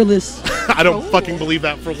anything. I'm fearless. I don't fucking believe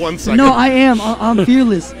that for 1 second. No, I am. I'm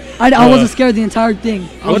fearless. I wasn't scared of the entire thing.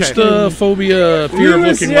 What's Okay. the phobia? Fear of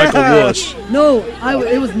looking like a wuss. No,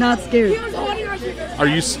 it was not scared. Are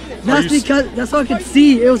you? That's because that's all I could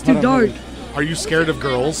see. It was too dark. Are you scared of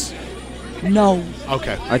girls? No,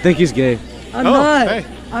 Okay. I think he's gay. I'm Oh, not. hey.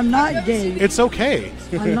 I'm not gay. It's okay.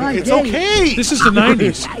 I'm not It's gay. okay. This is the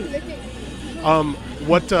 90s.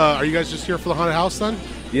 What are you guys just here for the haunted house then?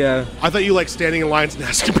 Yeah. I thought you like standing in lines and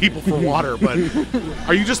asking people for water, but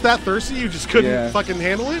are you just that thirsty? You just couldn't Yeah. fucking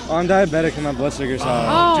handle it? I'm diabetic and my blood sugar's high.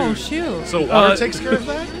 Oh, shoot. So water takes care of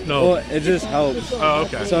that? No. Well, it just helps. Oh,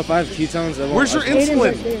 okay. So if I have ketones, it won't. Where's your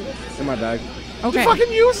insulin? It's in my bag. Okay.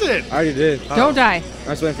 Fucking use it. I already did. Don't die. I'm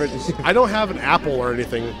just waiting for it to I don't have an apple or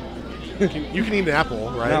anything. You can eat an apple,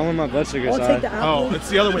 right? not when my blood sugar's I'll high. take the apple. Oh, it's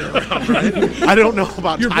the other way around, right? I don't know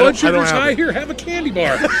about Your I don't- blood I don't sugar's have high? it. Here, have a candy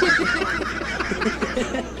bar.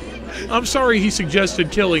 I'm sorry he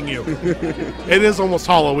suggested killing you. It is almost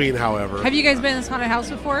Halloween, however. Have you guys been in this haunted house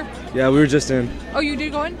before? Yeah, we were just in. Oh, you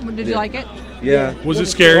did go in? Did you like it? Yeah. Was it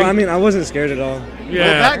scary? Well, I mean, I wasn't scared at all. Well,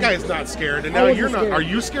 Yeah. that guy's not scared, and now wasn't you're not. scared. Are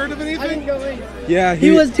you scared of I didn't anything? go in. Yeah,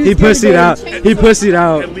 He was too he scared to pussied go out. in. He pussied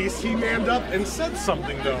out. At least he manned up and said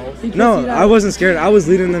something, though. He No, pussied I out. wasn't scared. I was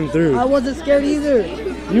leading them through. I wasn't scared either.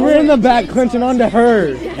 You were in the back clenching onto her.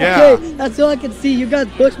 Yeah. Okay, that's all I could see. You guys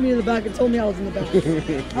pushed me in the back and told me I was in the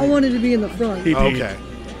back. I wanted to be in the front. He peed. Okay.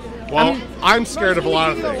 Well, I'm scared of a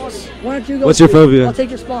lot of things. Why don't you go? What's your first? phobia? I'll take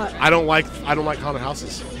your spot. I don't like haunted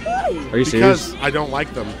houses Are you serious? because I don't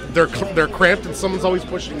like them. They're cramped and someone's always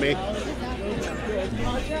pushing me.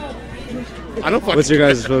 I don't fucking. What's your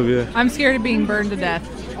guys' phobia? I'm scared of being burned to death.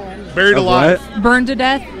 Buried Of alive. what? Burned to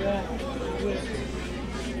death?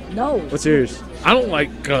 No. What's yours? I don't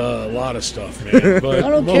like a lot of stuff, man. But I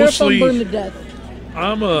don't care if I'm mostly, burned to death.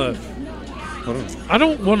 I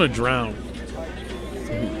don't want to drown.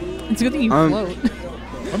 It's a good thing you float.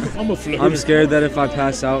 I'm a floater. I'm scared that if I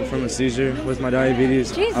pass out from a seizure with my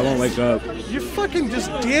diabetes, I won't wake up. You fucking just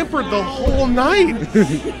dampered the whole night.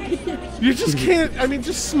 You just can't. I mean,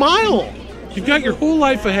 just smile. You've got your whole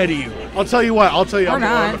life ahead of you. I'll tell you what. I'll tell you. Or I'm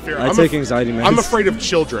not. a fear. I take anxiety meds. I'm afraid of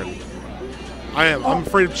children. I am. I'm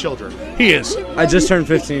afraid of children. He is. I just turned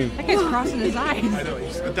 15. That guy's crossing his eyes. I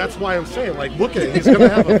know. That's why I'm saying, like, look at it. He's gonna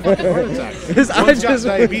have a fucking heart attack. His One's eyes got just-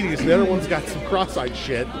 diabetes, and the other one's got some cross-eyed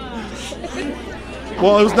shit.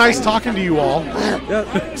 Well, it was nice talking to you all.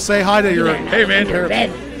 Yep. Say hi to your Hey, man.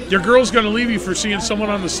 parents. Your girl's going to leave you for seeing someone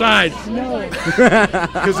on the side.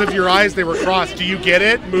 Because of your eyes, they were crossed. Do you get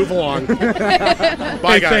it? Move along. Bye,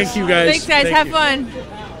 Hey, guys. thank you, guys. Thanks, guys. Thank Have you. fun.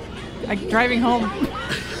 Like driving home.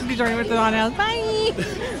 Be driving with it on out. Bye.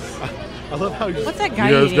 I love how you What's that guy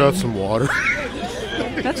You guys eating? got some water?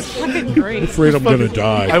 That's fucking great. Afraid I'm going to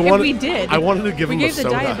die. I wanted, we did. I wanted to give We him gave a the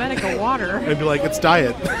soda. diabetic a water. And be like, it's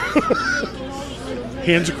diet.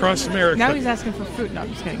 Hands across America. Now he's asking for food. No,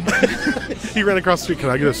 I'm just kidding. He ran across the street. Can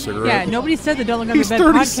I get a cigarette? Yeah, nobody said the Don't Look Under He's Bed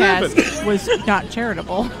 37. podcast was not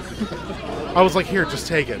charitable. I was like, here, just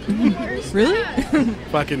take it. Really?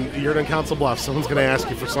 Fucking, you're in Council Bluffs. Someone's going to ask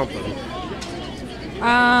you for something.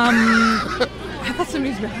 I thought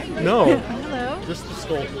somebody was behind me. No. Hello. Just the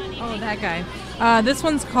skull. Oh, that guy. This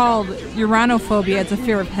one's called uranophobia. It's a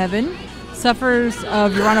fear of heaven. Suffers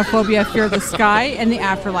of uranophobia, fear of the sky and the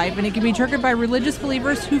afterlife, and it can be triggered by religious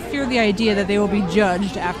believers who fear the idea that they will be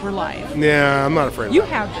judged after life. Yeah, I'm not afraid of You that.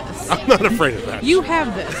 have this. I'm not afraid of that. You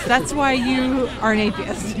have this. That's why you are an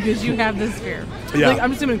atheist, because you have this fear. Yeah. Like, I'm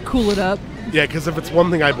just going to cool it up. Yeah, because if it's one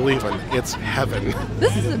thing I believe in, it's heaven.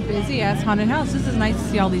 This is a busy-ass haunted house. This is nice to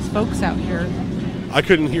see all these folks out here. I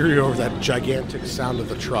couldn't hear you over that gigantic sound of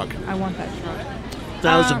the truck. I want that truck.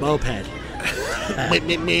 That was a moped.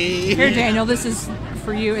 Here, Daniel, this is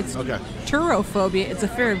for you. It's Okay. turophobia. It's a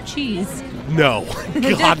fear of cheese. No.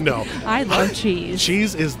 God, no. I love cheese.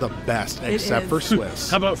 Cheese is the best, except is. for Swiss.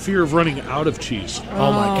 How about fear of running out of cheese?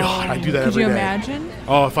 Oh my God, I do that Could every you day. imagine?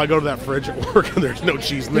 Oh, if I go to that fridge at work and there's no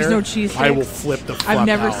cheese in There's there, no cheese I will sticks? flip the fuck I've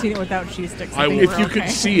never out. seen it without cheese sticks. I think will- If we're you okay. could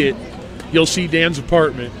see it, you'll see Dan's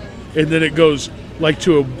apartment, and then it goes like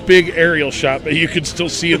to a big aerial shot, but you can still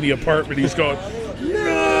see in the apartment. He's going,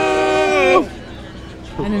 no!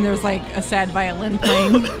 And then there's like a sad violin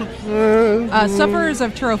playing. Sufferers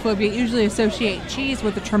of turophobia usually associate cheese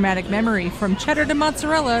with a traumatic memory. From cheddar to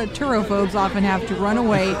mozzarella, turophobes often have to run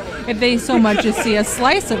away if they so much as see a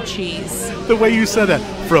slice of cheese. The way you said that,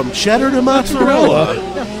 from cheddar to mozzarella.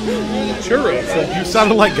 Churro. You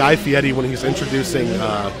sounded like Guy Fieri when he's introducing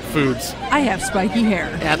foods. I have spiky hair.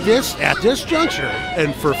 At this juncture,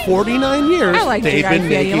 and for 49 years, I like they've Guy been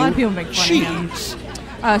Fieri. A making lot of people make fun of him. cheese.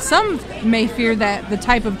 Some may fear that the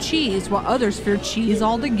type of cheese, while others fear cheese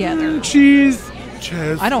altogether. Cheese.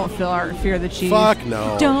 Cheese. I don't fear the cheese. Fuck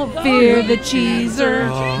no. Don't fear the cheeser.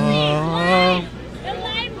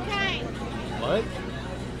 What?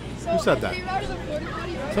 Who said that?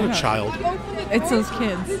 Is that a child? It's those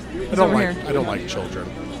kids. I don't like. I don't like children.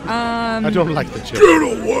 I don't like the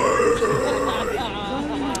children.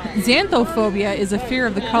 Xanthophobia is a fear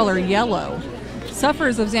of the color yellow.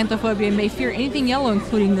 Sufferers of xanthophobia may fear anything yellow,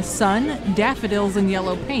 including the sun, daffodils, and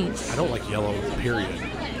yellow paint. I don't like yellow, period.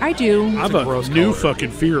 I do. I have a a gross new color.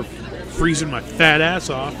 fucking fear of freezing my fat ass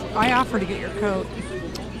off. I offered to get your coat,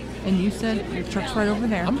 and you said your truck's right over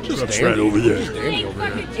there. I'm just Truck's dandy. right over there. Just dandy over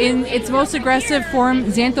here. In its most aggressive form,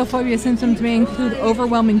 xanthophobia symptoms may include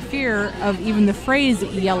overwhelming fear of even the phrase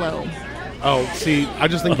yellow. Oh, see, I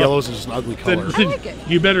just think yellow is just an ugly color. Then like it.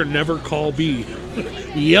 you better never call B.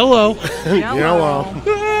 Yellow. Yellow.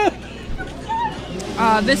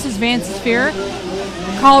 This is Vance's fear.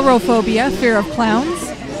 Coulrophobia, fear of clowns.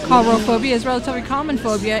 Coulrophobia is a relatively common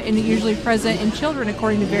phobia and usually present in children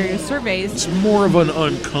according to various surveys. It's more of an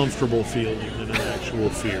uncomfortable feeling than an actual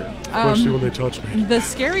fear. Especially when they touch me. The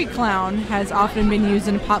scary clown has often been used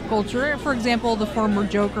in pop culture, for example, the former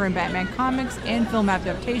Joker in Batman comics and film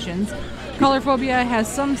adaptations. Coulrophobia has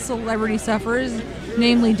some celebrity sufferers,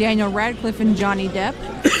 namely Daniel Radcliffe and Johnny Depp.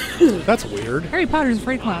 That's weird. Harry Potter's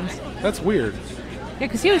afraid of clowns. That's weird. Yeah,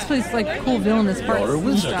 because he always plays like cool villainous parts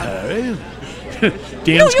and stuff. Dan's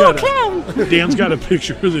you're got a clown. Dan's got a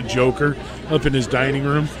picture of the Joker up in his dining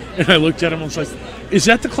room, and I looked at him and was like, "Is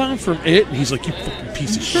that the clown from It?" And he's like, "You fucking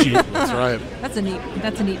piece of shit." That's right. That's a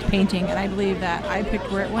neat painting, and I believe that I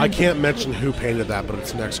picked where it went. I can't mention who painted that, but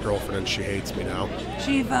it's an ex-girlfriend, and she hates me now.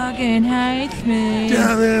 She fucking hates me.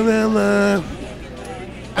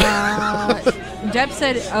 Deb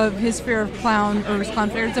said of his fear of clown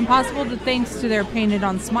fear, it's impossible to thanks to their painted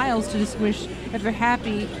on smiles to distinguish if they're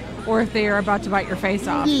happy or if they are about to bite your face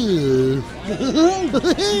off.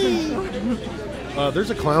 There's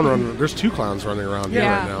a clown running. There's 2 clowns running around here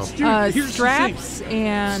right now. Straps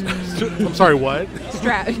and I'm sorry, what?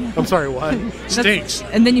 I'm sorry, what? Stinks.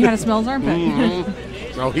 And then you had to smell his armpit.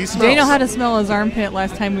 Oh, he smells. Daniel had to smell his armpit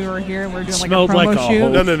last time we were here. We were doing Smelled like a promo like a shoot.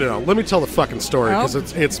 hole. No. Let me tell the fucking story because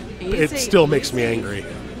it still makes me angry.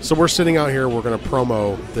 So we're sitting out here. We're going to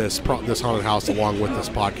promo this haunted house along with this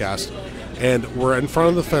podcast, and we're in front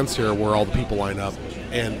of the fence here where all the people line up.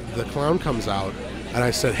 And the clown comes out, and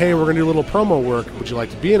I said, "Hey, we're going to do a little promo work. Would you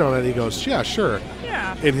like to be in on it?" And he goes, "Yeah, sure."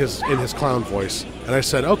 Yeah. In his clown voice, and I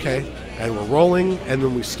said, "Okay." And we're rolling, and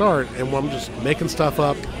then we start, and I'm just making stuff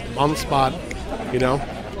up on the spot, you know.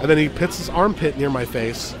 And then he puts his armpit near my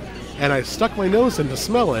face, and I stuck my nose in to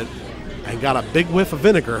smell it, and got a big whiff of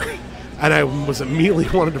vinegar, and I was immediately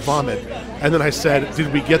wanted to vomit. And then I said,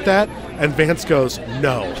 "Did we get that?" And Vance goes,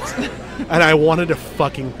 "No." And I wanted to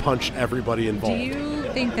fucking punch everybody involved. Do you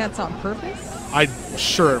think that's on purpose? I'm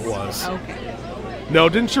sure it was. Okay. No,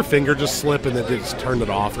 didn't your finger just slip and then it just turned it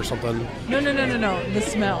off or something? No. The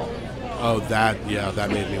smell. Oh, that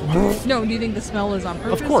made me laugh. No, do you think the smell is on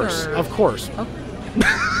purpose? Of course. Okay.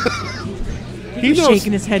 He knows,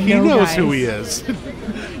 shaking his head. He no, knows guys. who he is.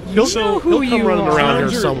 He'll come running around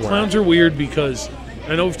here somewhere. Clowns are weird because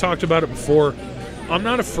I know we've talked about it before. I'm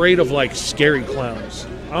not afraid of like scary clowns.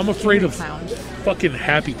 I'm afraid of fucking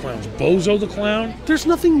happy clowns. Bozo the clown. There's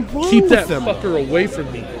nothing wrong Keep with that them. fucker away from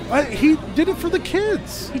me. He did it for the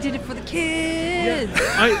kids. He did it for the kids.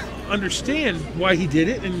 I understand why he did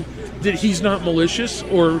it and that he's not malicious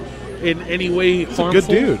or in any way harmful good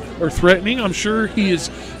dude. or threatening. I'm sure he is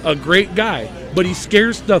a great guy, but he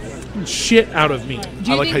scares the shit out of me.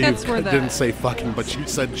 Do you I like think how that's you where didn't say fucking, but you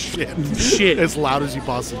said shit. Shit. As loud as you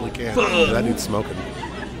possibly can. That dude's smoking.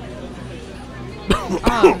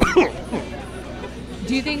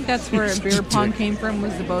 Do you think that's where beer pong came from?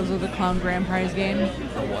 Was the Bozo the Clown Grand Prize game?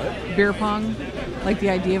 What? Beer pong? Like the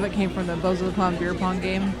idea of it came from the Bozo the Clown beer pong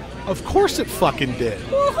game? Of course it fucking did.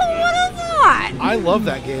 Well, who would have thought? I love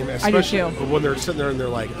that game, especially too. when they're sitting there and they're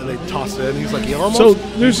like, and they toss it in. He's like, he almost, So,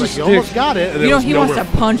 there's he's like, this he almost dick- got it. And You it know, was he wants to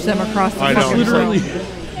nowhere. punch them across the I know. fucking Literally, room.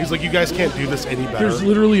 He's like, you guys can't do this any better. there's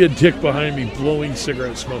literally a dick behind me blowing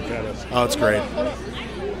cigarette smoke at us. Oh, it's great.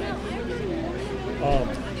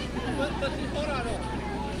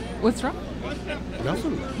 What's wrong?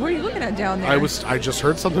 Nothing. What are you looking at down there? I just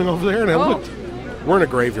heard something over there, and I looked. We're in a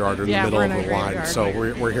graveyard in Yeah, the middle we're of in a the line, graveyard. so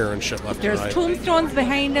we're hearing shit left There's and right. tombstones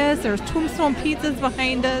behind us. There's tombstone pizzas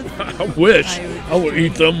behind us. I wish I would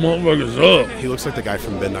eat them motherfuckers up. He looks like the guy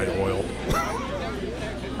from Midnight Oil.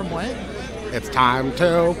 From what? It's time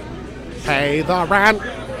to pay the rent.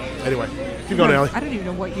 Anyway, keep going, Allie. I don't even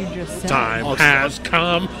know what you just said. Time has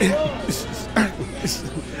come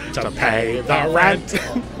To pay the rent.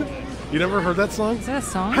 You never heard that song? Is that a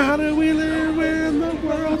song? How do we live when the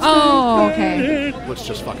world's Oh, okay. Looks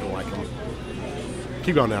just fucking like him.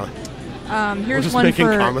 Keep going, Allie. Here's just one making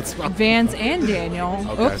for comments about- Vance and Daniel.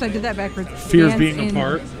 Okay. Oops, I did that backwards. Fear of Vance being and-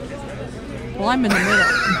 apart. Well, I'm in the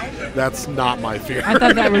middle. That's not my fear. I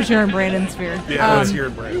thought that was your and Brandon's fear. Yeah, that's your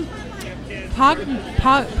brain.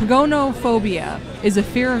 Pagonophobia is a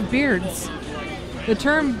fear of beards. The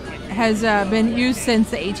term has been used since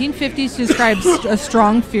the 1850s to describe a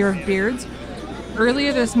strong fear of beards.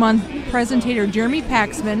 Earlier this month, presentator Jeremy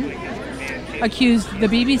Paxman accused the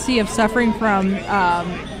BBC of suffering from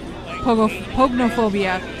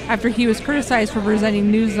pagonophobia after he was criticized for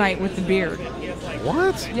presenting Newsnight with the beard.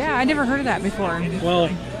 What? Yeah, I never heard of that before. Well,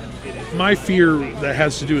 my fear that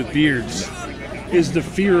has to do with beards is the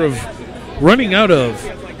fear of running out of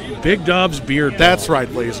Big Dob's beard ball. That's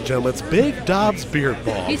right, ladies and gentlemen. It's Big Dob's beard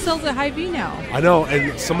ball. He sells at Hy-Vee now. I know,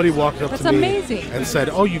 and somebody walked up That's to me amazing. and said,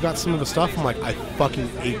 "Oh, you got some of the stuff?" I'm like, "I fucking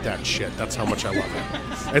ate that shit. That's how much I love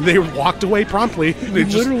it." And they walked away promptly. They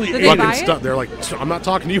just Literally Did they fucking buy it? stuff. They're like, "I'm not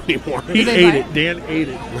talking to you anymore." He they ate buy it. Dan ate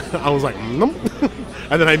it. I was like, "Nope."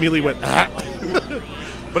 And then I immediately went, "Ah."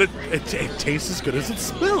 But it tastes as good as it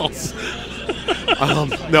smells.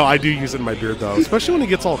 No, I do use it in my beard though, especially when it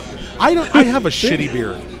gets all. I have a shitty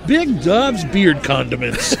beard. Big Dob's beard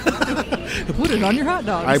condiments. Put it on your hot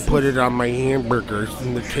dogs. I put it on my hamburgers,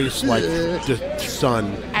 and it tastes like the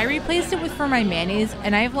sun. I replaced it with for my mayonnaise,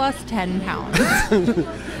 and I've lost 10 pounds.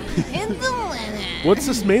 What's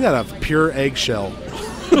this made out of? Pure eggshell.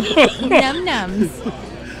 Num-nums.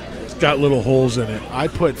 It's got little holes in it. I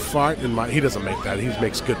put fart in my... He doesn't make that. He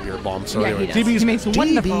makes good beer bombs. So Yeah, anyway, he does. He makes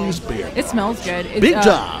wonderful. DB's beer. It smells good. It's, Big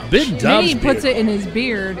Dobbs. Big Then Dobbs he puts beer. it in his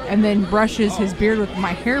beard and then brushes his beard with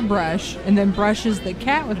my hairbrush and then brushes the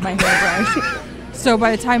cat with my hairbrush. So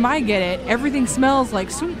by the time I get it, everything smells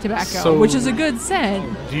like sweet tobacco, So- which is a good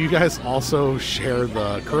scent. Do you guys also share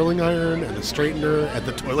the curling iron and the straightener and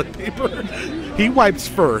the toilet paper? He wipes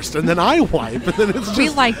first, and then I wipe, and then it's just... We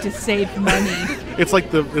like to save money. It's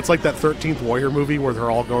like that 13th Warrior movie where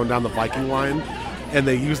they're all going down the Viking line, and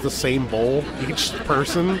they use the same bowl, each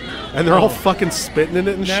person, and they're all fucking spitting in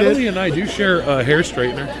it and Natalie shit. and I do share a hair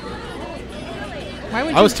straightener. Why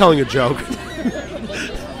would I was telling a joke.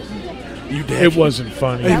 You did. It wasn't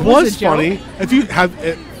funny. It was funny. If you have...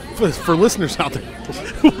 for listeners out there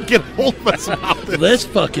who get a hold of us about this. This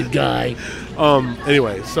fucking guy.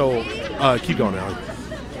 Anyway, so keep going,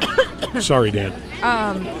 Alan. Sorry, Dan.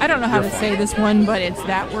 I don't know how to say this one, but it's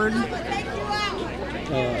that word.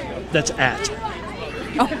 That's at.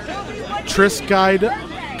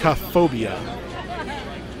 Triskaidekaphobia.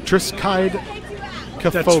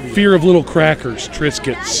 Triskaidekaphobia. That's fear of little crackers,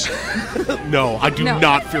 Triscuits. No, I do No.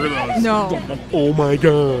 not fear those. No. Oh my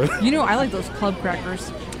god. You know, I like those club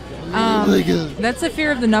crackers. That's a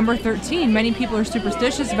fear of the number 13. Many people are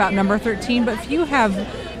superstitious about number 13, but few have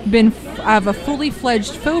a fully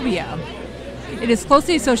fledged phobia. It is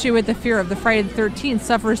closely associated with the fear of the Friday the 13th.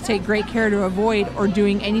 Sufferers take great care to avoid or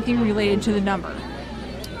doing anything related to the number.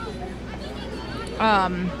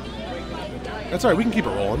 That's all right. We can keep it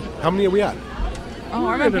rolling. How many are we at? Oh,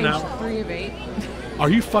 I'm on page 3 of 8. Are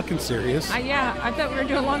you fucking serious? Yeah, I thought we were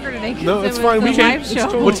doing longer today. 'cause No, it it's was fine. the We can. live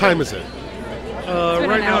show. What time is it? been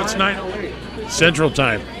Right an now hour. it's 9:08 Central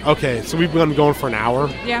Time. Okay, so we've been going for an hour.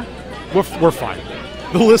 Yeah. We're fine.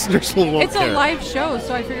 The listeners won't It's care. a live show,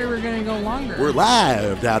 so I figured we were going to go longer. We're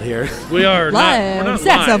live out here. We are live. not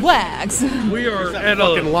Sex live. of wax. We are at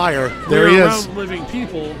Fucking a liar. we There are he is. around living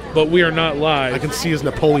people, but we are not live. I can see his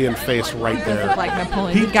Napoleon face right there. Like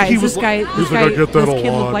Napoleon. He Guys, was this guy, like- he was like, I get that this a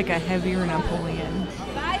kid lot. looked like a heavier Napoleon.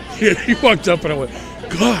 He walked up and I went,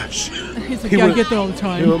 "Gosh." He's like, He yeah, I went- get that all the You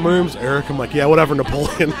time. know, my name's Eric. I'm like, yeah, whatever,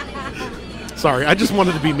 Napoleon. Sorry, I just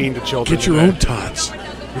wanted to be mean to children. Get your today. own tots.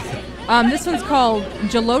 This one's called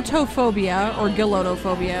gelotophobia or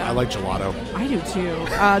gelotophobia. I like gelato. I do too.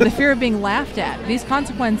 The fear of being laughed at. These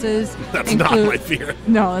consequences That's include, not my fear.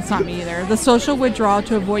 No, that's not me either. The social withdrawal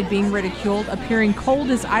to avoid being ridiculed, appearing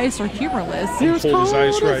cold as ice or humorless. Cold as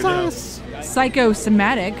ice right now.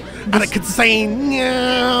 Psychosomatic. And I could say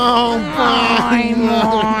no.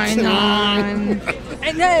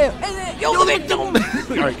 You're the victim.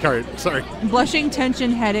 All right, sorry. Blushing,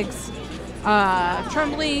 tension, headaches,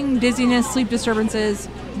 trembling, dizziness, sleep disturbances,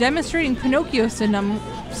 demonstrating Pinocchio syndrome.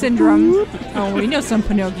 Oh, we know some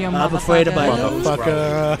Pinocchio. I'm afraid of my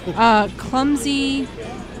motherfucker. nose. Clumsy.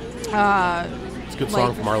 It's a good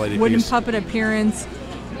song from Our Lady Wooden Peace. puppet appearance,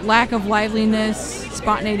 lack of liveliness,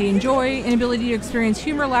 spontaneity and joy, inability to experience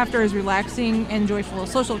humor, laughter as relaxing and joyful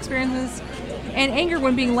social experiences, and anger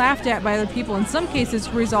when being laughed at by other people. In some cases,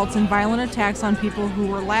 results in violent attacks on people who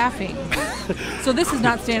were laughing. So this is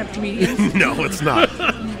not stand-up comedians. No, it's not.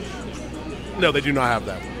 No, they do not have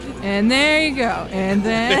that. And there you go. And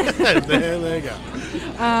then there you go.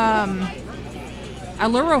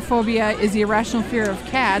 Allurophobia is the irrational fear of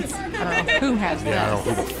cats. I don't know who has Yeah, I don't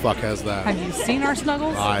this. know who the fuck has that. Have you seen our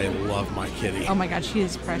Snuggles? I love my kitty. Oh my god, she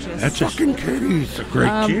is precious. That's Fucking kitties. a great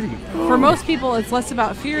kitty. For most people, it's less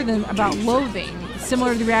about fear than about loathing,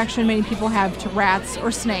 similar to the reaction many people have to rats or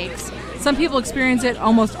snakes. Some people experience it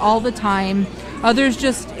almost all the time, others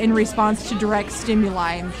just in response to direct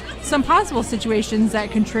stimuli. Some possible situations that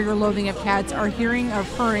can trigger loathing of cats are hearing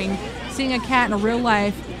of purring, seeing a cat in real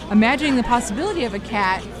life, imagining the possibility of a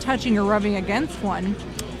cat touching or rubbing against one,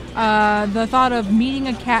 the thought of meeting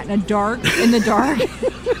a cat in the dark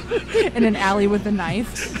in an alley with a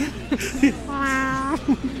knife.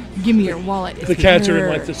 Give me your wallet. The cats are in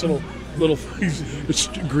like this little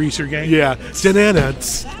greaser gang. Yeah.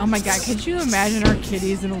 Bananas. Oh my god, could you imagine our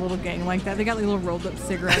kitties in a little gang like that? They got like little rolled up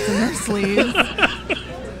cigarettes in their sleeves.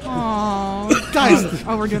 Aww. Guys.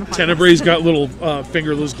 Oh, we're doing a podcast. Tenebre's got little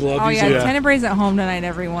fingerless gloves. Oh yeah, Tenebre's at home tonight,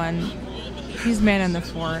 everyone. He's man in the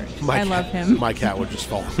fort. I love him. My cat would just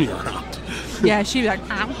follow me around. Yeah, she'd be like,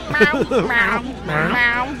 meow, meow, meow,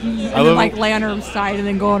 meow. And then like lay on her side and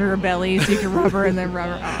then go on her belly so you can rub her and then rub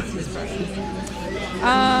her. Oh, she's precious.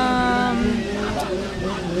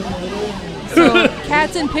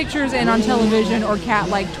 Cats in pictures and on television, or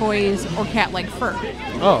cat-like toys, or cat-like fur.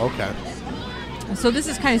 Oh, okay. So this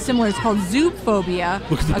is kind of similar. It's called zoophobia.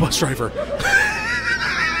 Look at the bus driver.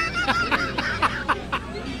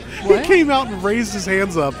 What? He came out and raised his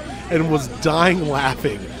hands up and was dying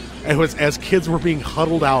laughing. And was as kids were being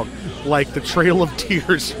huddled out like the trail of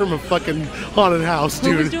tears from a fucking haunted house,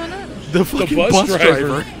 dude. Who was doing that? The fucking bus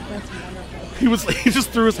driver. He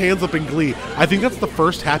just threw his hands up in glee. I think that's the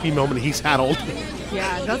first happy moment he's had all day.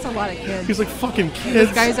 Yeah, that's a lot of kids. He's like, fucking kids.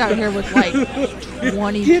 This guy's out here with like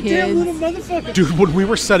 20 Get kids. that little motherfucker. Dude, when we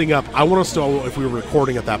were setting up, I want us to know if we were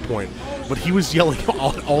recording at that point, but he was yelling at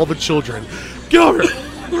all the children, get over here!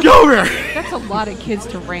 Get over here! That's a lot of kids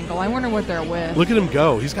to wrangle. I wonder what they're with. Look at him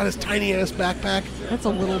go. He's got his tiny ass backpack. That's a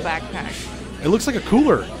little backpack. It looks like a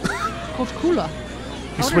cooler. Coach Kula.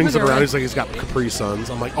 He swings it around. He's like, he's got Capri Suns.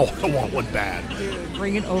 I'm like, oh, I want one bad. Dude,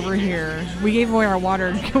 bring it over here. We gave away our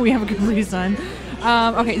water. Can we have a Capri Sun?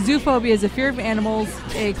 Okay, zoophobia is a fear of animals,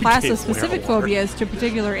 a class of specific phobias to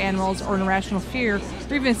particular animals, or an irrational fear,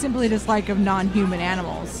 or even simply dislike of non-human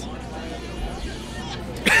animals.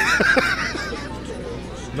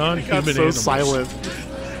 Non-human Got so animals. silent.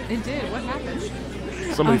 It did. What happened?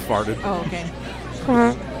 Somebody farted. Oh, okay.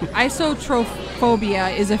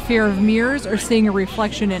 Isotrophobia is a fear of mirrors or seeing a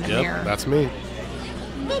reflection in a mirror. Yep, that's me.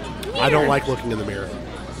 I don't like looking in the mirror.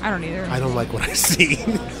 I don't either. I don't like what I see.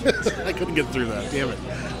 I couldn't get through that. Damn it.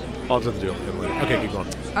 I'll just have to do it later. Okay, keep going.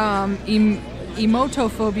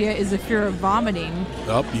 Emotophobia is a fear of vomiting.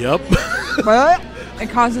 Yep. It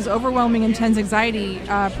causes overwhelming intense anxiety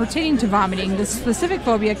pertaining to vomiting. This specific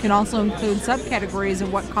phobia can also include subcategories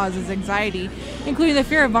of what causes anxiety, including the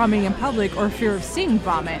fear of vomiting in public or fear of seeing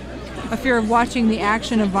vomit, a fear of watching the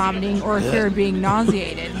action of vomiting, or a fear of being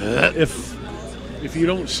nauseated. If you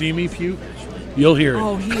don't see me puke, you'll hear it.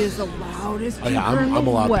 Oh, he is the loudest puker Yeah, I'm in the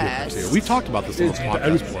allowed West. to puke too. We've talked about this on the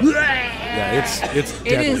podcast before. Yeah, it's It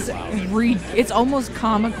deadly is. loud. It's almost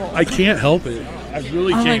comical. I can't help it. I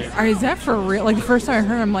really I'm can't. like, is that for real? Like the first time I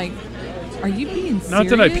heard, I'm like, are you being serious? Not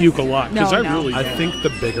that I puke a lot, because No, I no. really I don't. think the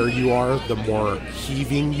bigger you are, the more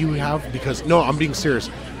heaving you have. Because no, I'm being serious.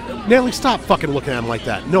 Natalie, stop fucking looking at him like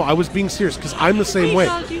that. No, I was being serious because I'm the same way.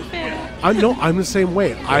 I'm the same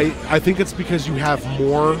way. I think it's because you have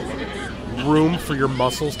more room for your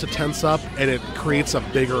muscles to tense up, and it creates a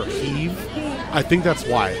bigger heave. I think that's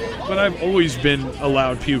why. But I've always been a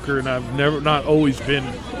loud puker, and I've not always been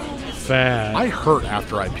fat. I hurt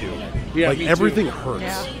after I puke. Yeah, like me everything too. hurts.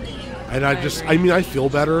 Yeah. And I mean, I feel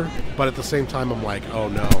better, but at the same time, I'm like, oh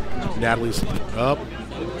no, Natalie's up.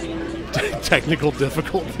 Technical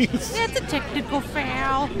difficulties. That's a technical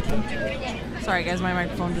foul. Sorry, guys, my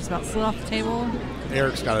microphone just about slid off the table.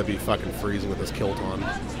 Eric's got to be fucking freezing with his kilt on.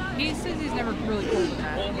 He says he's never really cool with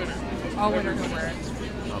that. All winter he'll wear it.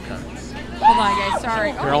 Okay. Hold on, guys.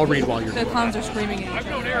 Sorry. Here, I'll read while you're The doing clowns are screaming at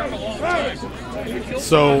each other.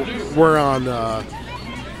 So we're on our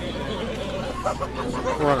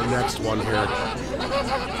next one here.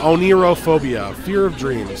 Onirophobia, fear of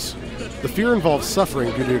dreams. The fear involves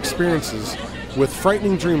suffering due to experiences with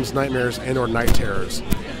frightening dreams, nightmares, and/or night terrors,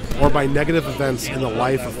 or by negative events in the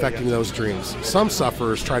life affecting those dreams. Some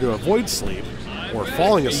sufferers try to avoid sleep or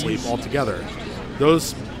falling asleep altogether.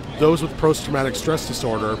 Those with post-traumatic stress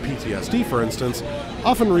disorder, PTSD for instance,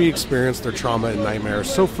 often re-experience their trauma and nightmares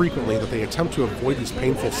so frequently that they attempt to avoid these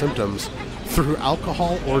painful symptoms through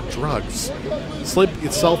alcohol or drugs. Sleep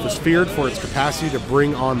itself is feared for its capacity to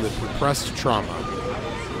bring on the repressed trauma.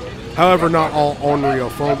 However, not all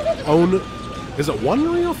onirophobia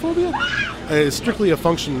is strictly a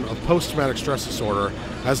function of post-traumatic stress disorder,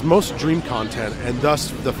 as most dream content, and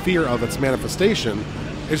thus the fear of its manifestation,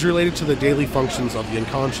 is related to the daily functions of the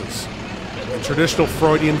unconscious. In traditional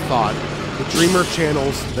Freudian thought, the dreamer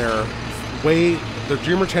channels their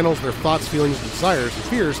thoughts, feelings, desires, and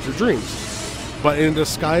fears through dreams, but in a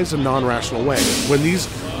disguised and non-rational way. When these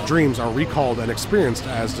dreams are recalled and experienced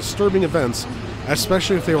as disturbing events,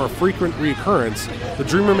 especially if they are a frequent reoccurrence, the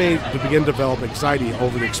dreamer may begin to develop anxiety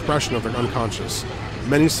over the expression of their unconscious.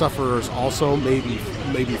 Many sufferers also may be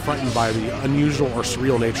frightened by the unusual or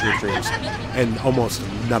surreal nature of dreams, and almost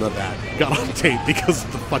none of that got on tape because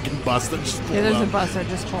of the fucking bus that just pulled Yeah, there's up. a bus that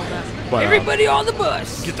just pulled up. But, Everybody on the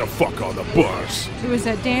bus! Get the fuck on the bus! It was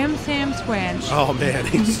that damn Sam Squanch. Oh man,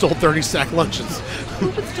 he stole 30-sack lunches. Who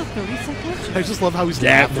would steal 30 seconds? I just love how he's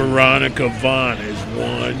That laughing. Veronica Vaughn is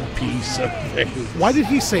one piece of face. Why did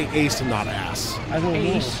he say ace and not ass? I don't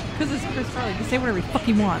know. Because it's Chris Farley. He can say whatever he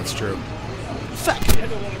fucking wants. That's true.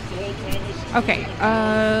 Okay.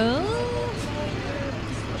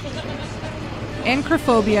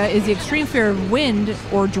 Anchrophobia is the extreme fear of wind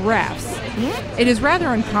or giraffes. It is rather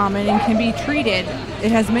uncommon and can be treated.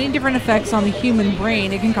 It has many different effects on the human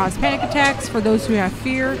brain. It can cause panic attacks for those who have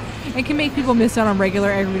fear and can make people miss out on regular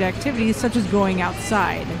everyday activities such as going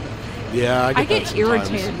outside. Yeah, I get that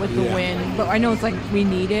irritated sometimes. with the wind, but I know it's like we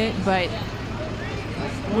need it, but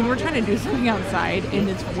when we're trying to do something outside and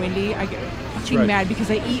it's windy, I get fucking right. mad because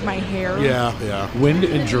I eat my hair. Yeah. Wind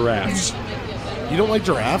and giraffes. You don't like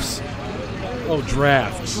giraffes? Oh,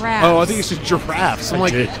 drafts. Giraffes. Oh, I think it's just giraffes. I'm I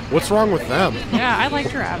like, did. what's wrong with them? Yeah, I like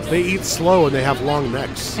giraffes. They eat slow and they have long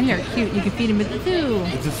necks. And they're cute. You can feed them at the zoo.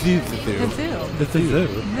 It's a zoo. The zoo. The thing is, Zoo.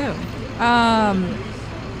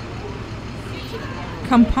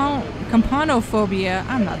 Componophobia,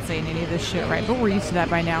 I'm not saying any of this shit right, but we're used to that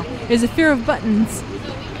by now, is a fear of buttons.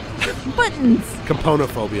 Buttons.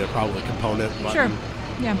 Componophobia, probably. Component. Button. Sure.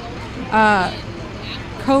 Yeah.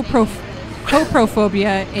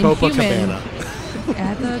 Coprophobia in Copacabana. humans.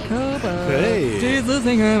 At the Copa. Hey. Jesus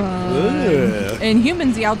sing Ugh. In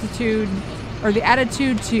humans, the altitude or the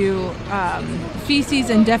attitude to feces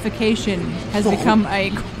and defecation has become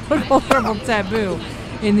a cultural taboo.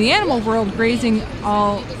 In the animal world, grazing,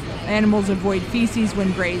 all animals avoid feces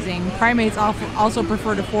when grazing. Primates also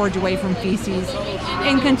prefer to forage away from feces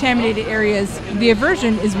in contaminated areas. The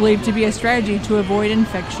aversion is believed to be a strategy to avoid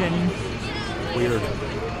infection. Weird.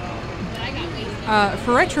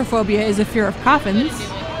 Phoretrophobia is a fear of coffins.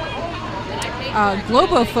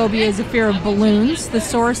 Globophobia is a fear of balloons. The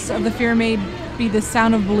source of the fear may be the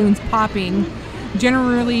sound of balloons popping.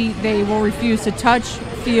 Generally, they will refuse to touch,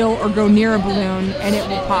 feel, or go near a balloon, and it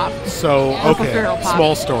will pop. So, Local fear will okay, pop.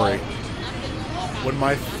 small story. When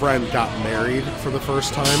my friend got married for the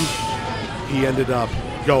first time, he ended up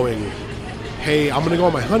going, hey, I'm going to go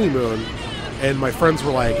on my honeymoon. And my friends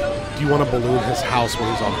were like, do you want to balloon his house when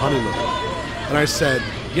he's on honeymoon? And I said,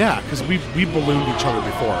 yeah, because we ballooned each other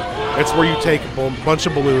before. It's where you take a bunch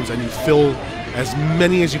of balloons and you fill as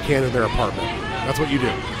many as you can in their apartment. That's what you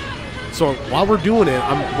do. So while we're doing it,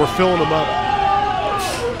 we're filling them up.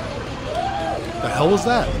 The hell was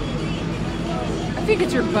that? I think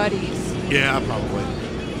it's your buddies. Yeah, probably.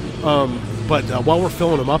 But while we're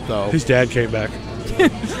filling them up, though, his dad came back.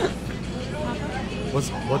 what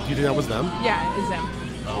do you think that was them? Yeah, it's them.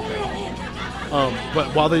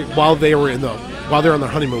 But while they're on their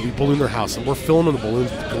honeymoon, we balloon their house, and we're filling the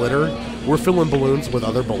balloons with glitter. We're filling balloons with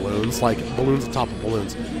other balloons, like balloons on top of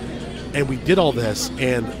balloons. And we did all this,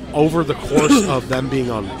 and over the course of them being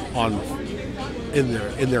in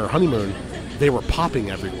their honeymoon, they were popping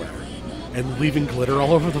everywhere and leaving glitter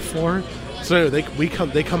all over the floor. So they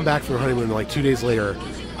come back from their honeymoon, and like 2 days later,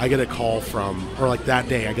 I get a call that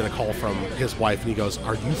day, I get a call from his wife, and he goes,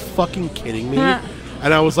 "Are you fucking kidding me?"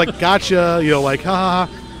 And I was like, "Gotcha," like, ha ha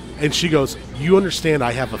ha. And she goes, "You understand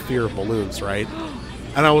I have a fear of balloons, right?"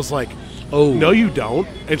 And I was like, "Oh, no, you don't."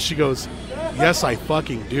 And she goes, "Yes, I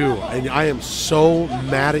fucking do. And I am so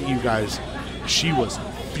mad at you guys." She was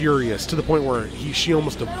furious to the point where she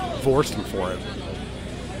almost divorced him for it.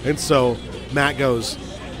 And so Matt goes,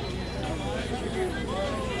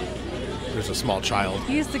 there's a small child.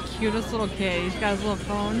 He's the cutest little kid. He's got his little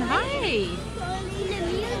phone. Hi.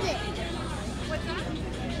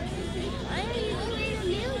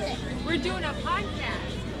 We're doing a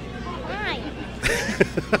podcast. Hi.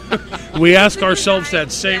 We ask ourselves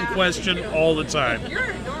that same question all the time. You're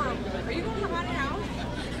adorable. Are you going to the haunted house?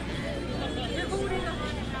 You're going to the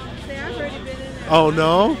haunted house. Say, I've already been in there. Oh,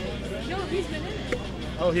 no? No, he's been in it.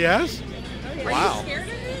 Oh, he has? Wow. Are you scared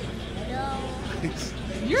of it? No.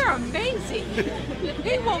 You're amazing.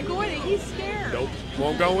 He won't go in it. He's scared. Nope.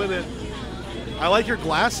 Won't go in it. I like your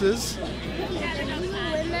glasses.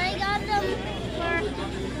 When I got them for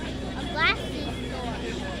a glasses store.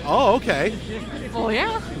 Oh, okay. Well,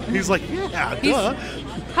 yeah. He's like, yeah, duh.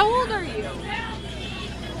 How old are you? 2,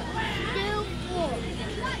 4.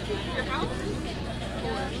 Your house? I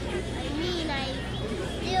mean, I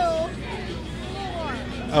still 4.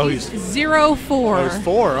 Oh, he's 04. Oh, he's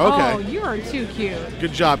 4. Okay. Oh, you are too cute.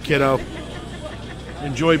 Good job, kiddo.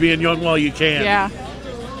 Enjoy being young while you can. Yeah.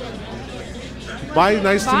 Bye.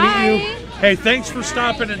 Nice to meet you. Hey, thanks for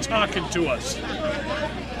stopping and talking to us.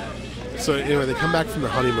 So anyway, they come back from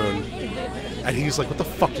their honeymoon, and he's like, "What the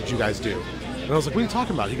fuck did you guys do?" And I was like, "What are you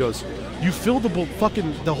talking about?" He goes, "You filled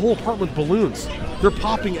the whole apartment with balloons. They're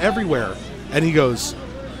popping everywhere." And he goes,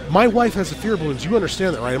 "My wife has a fear of balloons. You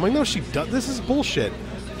understand that, right?" I'm like, "No, she does. This is bullshit."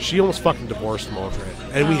 She almost fucking divorced him over it,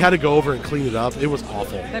 and we had to go over and clean it up. It was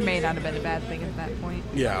awful. That may not have been a bad thing at that point.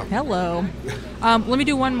 Yeah. Hello. Let me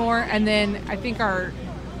do one more, and then I think our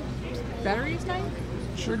battery's dying.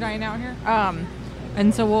 We're dying out here.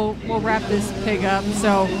 And so we'll wrap this pig up.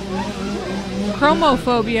 So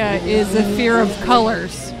chromophobia is a fear of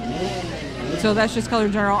colors. So that's just color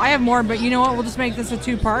general. I have more, but you know what? We'll just make this a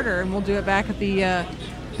two-parter, and we'll do it back at the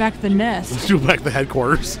nest. Let's do it back at the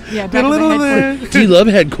headquarters. Yeah, back at the headquarters. Do you love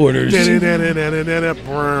headquarters? We're gonna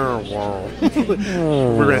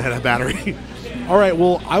hit a battery. All right.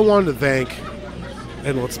 Well, I wanted to thank,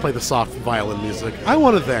 and let's play the soft violin music. I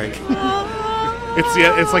want to thank.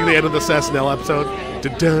 It's like the end of this SNL episode.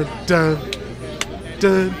 Dun dun dun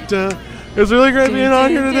dun dun. It was really great being on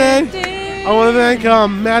here today. I want to thank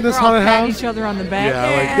Madness We're all Haunted patting House. each other on the back.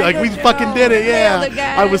 Yeah, like we fucking did it. Nailed it,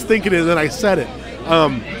 Yeah, guys. I was thinking it, and then I said it. I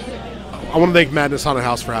want to thank Madness Haunted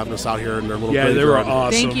House for having us out here in their little. Yeah, they were graveyard.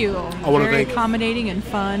 awesome. Thank you. I want to Very thank. accommodating and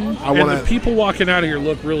fun. I And want the to. people walking out of here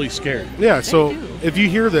look really scared. Yeah, so if you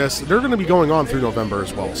hear this, they're going to be going on through November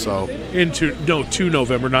as well. So. To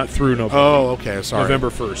November, not through November. Oh, okay. Sorry. November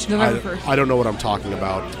 1st. November 1st. I don't know what I'm talking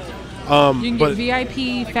about. You can but get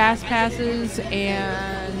VIP fast passes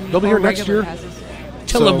and They'll be here or next regular year. passes.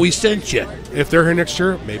 Tell them we sent you. If they're here next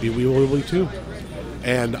year, maybe we will be too.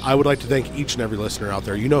 And I would like to thank each and every listener out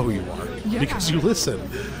there. You know who you are because you listen.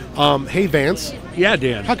 Hey, Vance. Yeah,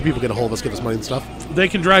 Dan. How can people get a hold of us, give us money and stuff? They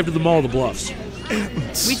can drive to the Mall of the Bluffs.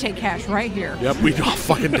 We take cash right here. Yep, we don't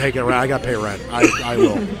fucking take it. I got to pay rent. I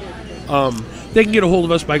will. They can get a hold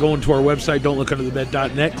of us by going to our website,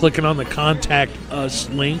 don'tlookunderthebed.net, clicking on the Contact Us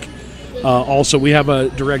link. Also, we have a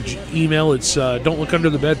direct email. It's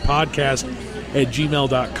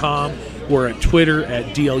don'tlookunderthebedpodcast@gmail.com. We're at Twitter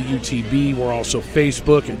at DLUTB. We're also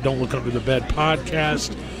Facebook at Don't Look Under the Bed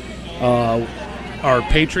Podcast. Our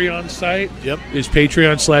Patreon site is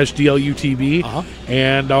Patreon/DLUTB.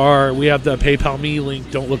 And we have the PayPal me link,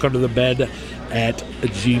 Don't Look Under the Bed at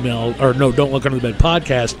Gmail, or no, Don't Look Under the Bed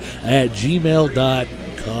Podcast at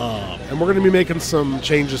gmail.com. And we're going to be making some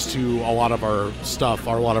changes to a lot of our stuff, a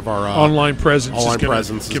lot of our online presence is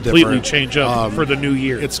completely different. change up for the new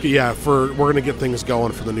year. We're going to get things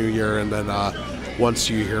going for the new year, and then once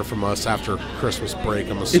you hear from us after Christmas break,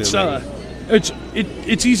 I'm assuming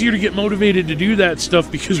it's easier to get motivated to do that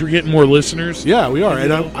stuff because we're getting more listeners. Yeah, we are.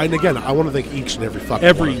 And again, I want to thank each and every fucking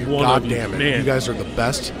every one of you. one God of you, damn it. man. You guys are the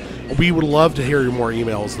best. We would love to hear your more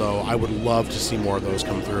emails, though. I would love to see more of those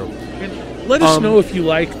come through. And let us know if you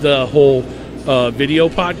like the whole video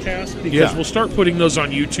podcast, because we'll start putting those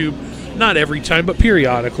on YouTube. Not every time, but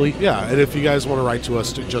periodically. Yeah, and if you guys want to write to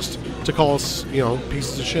us to call us,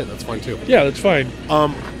 pieces of shit, that's fine too. Yeah, that's fine.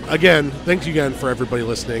 Again, thank you again for everybody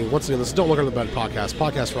listening. Once again, this is Don't Look Under the Bed podcast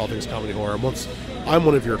for all things comedy horror. I'm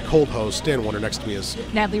one of your cold hosts. Dan Wonder. Next to me is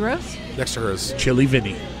Natalie Rose. Next to her is Chili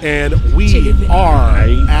Vinny. And we are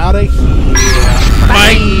out of here.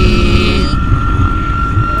 Bye.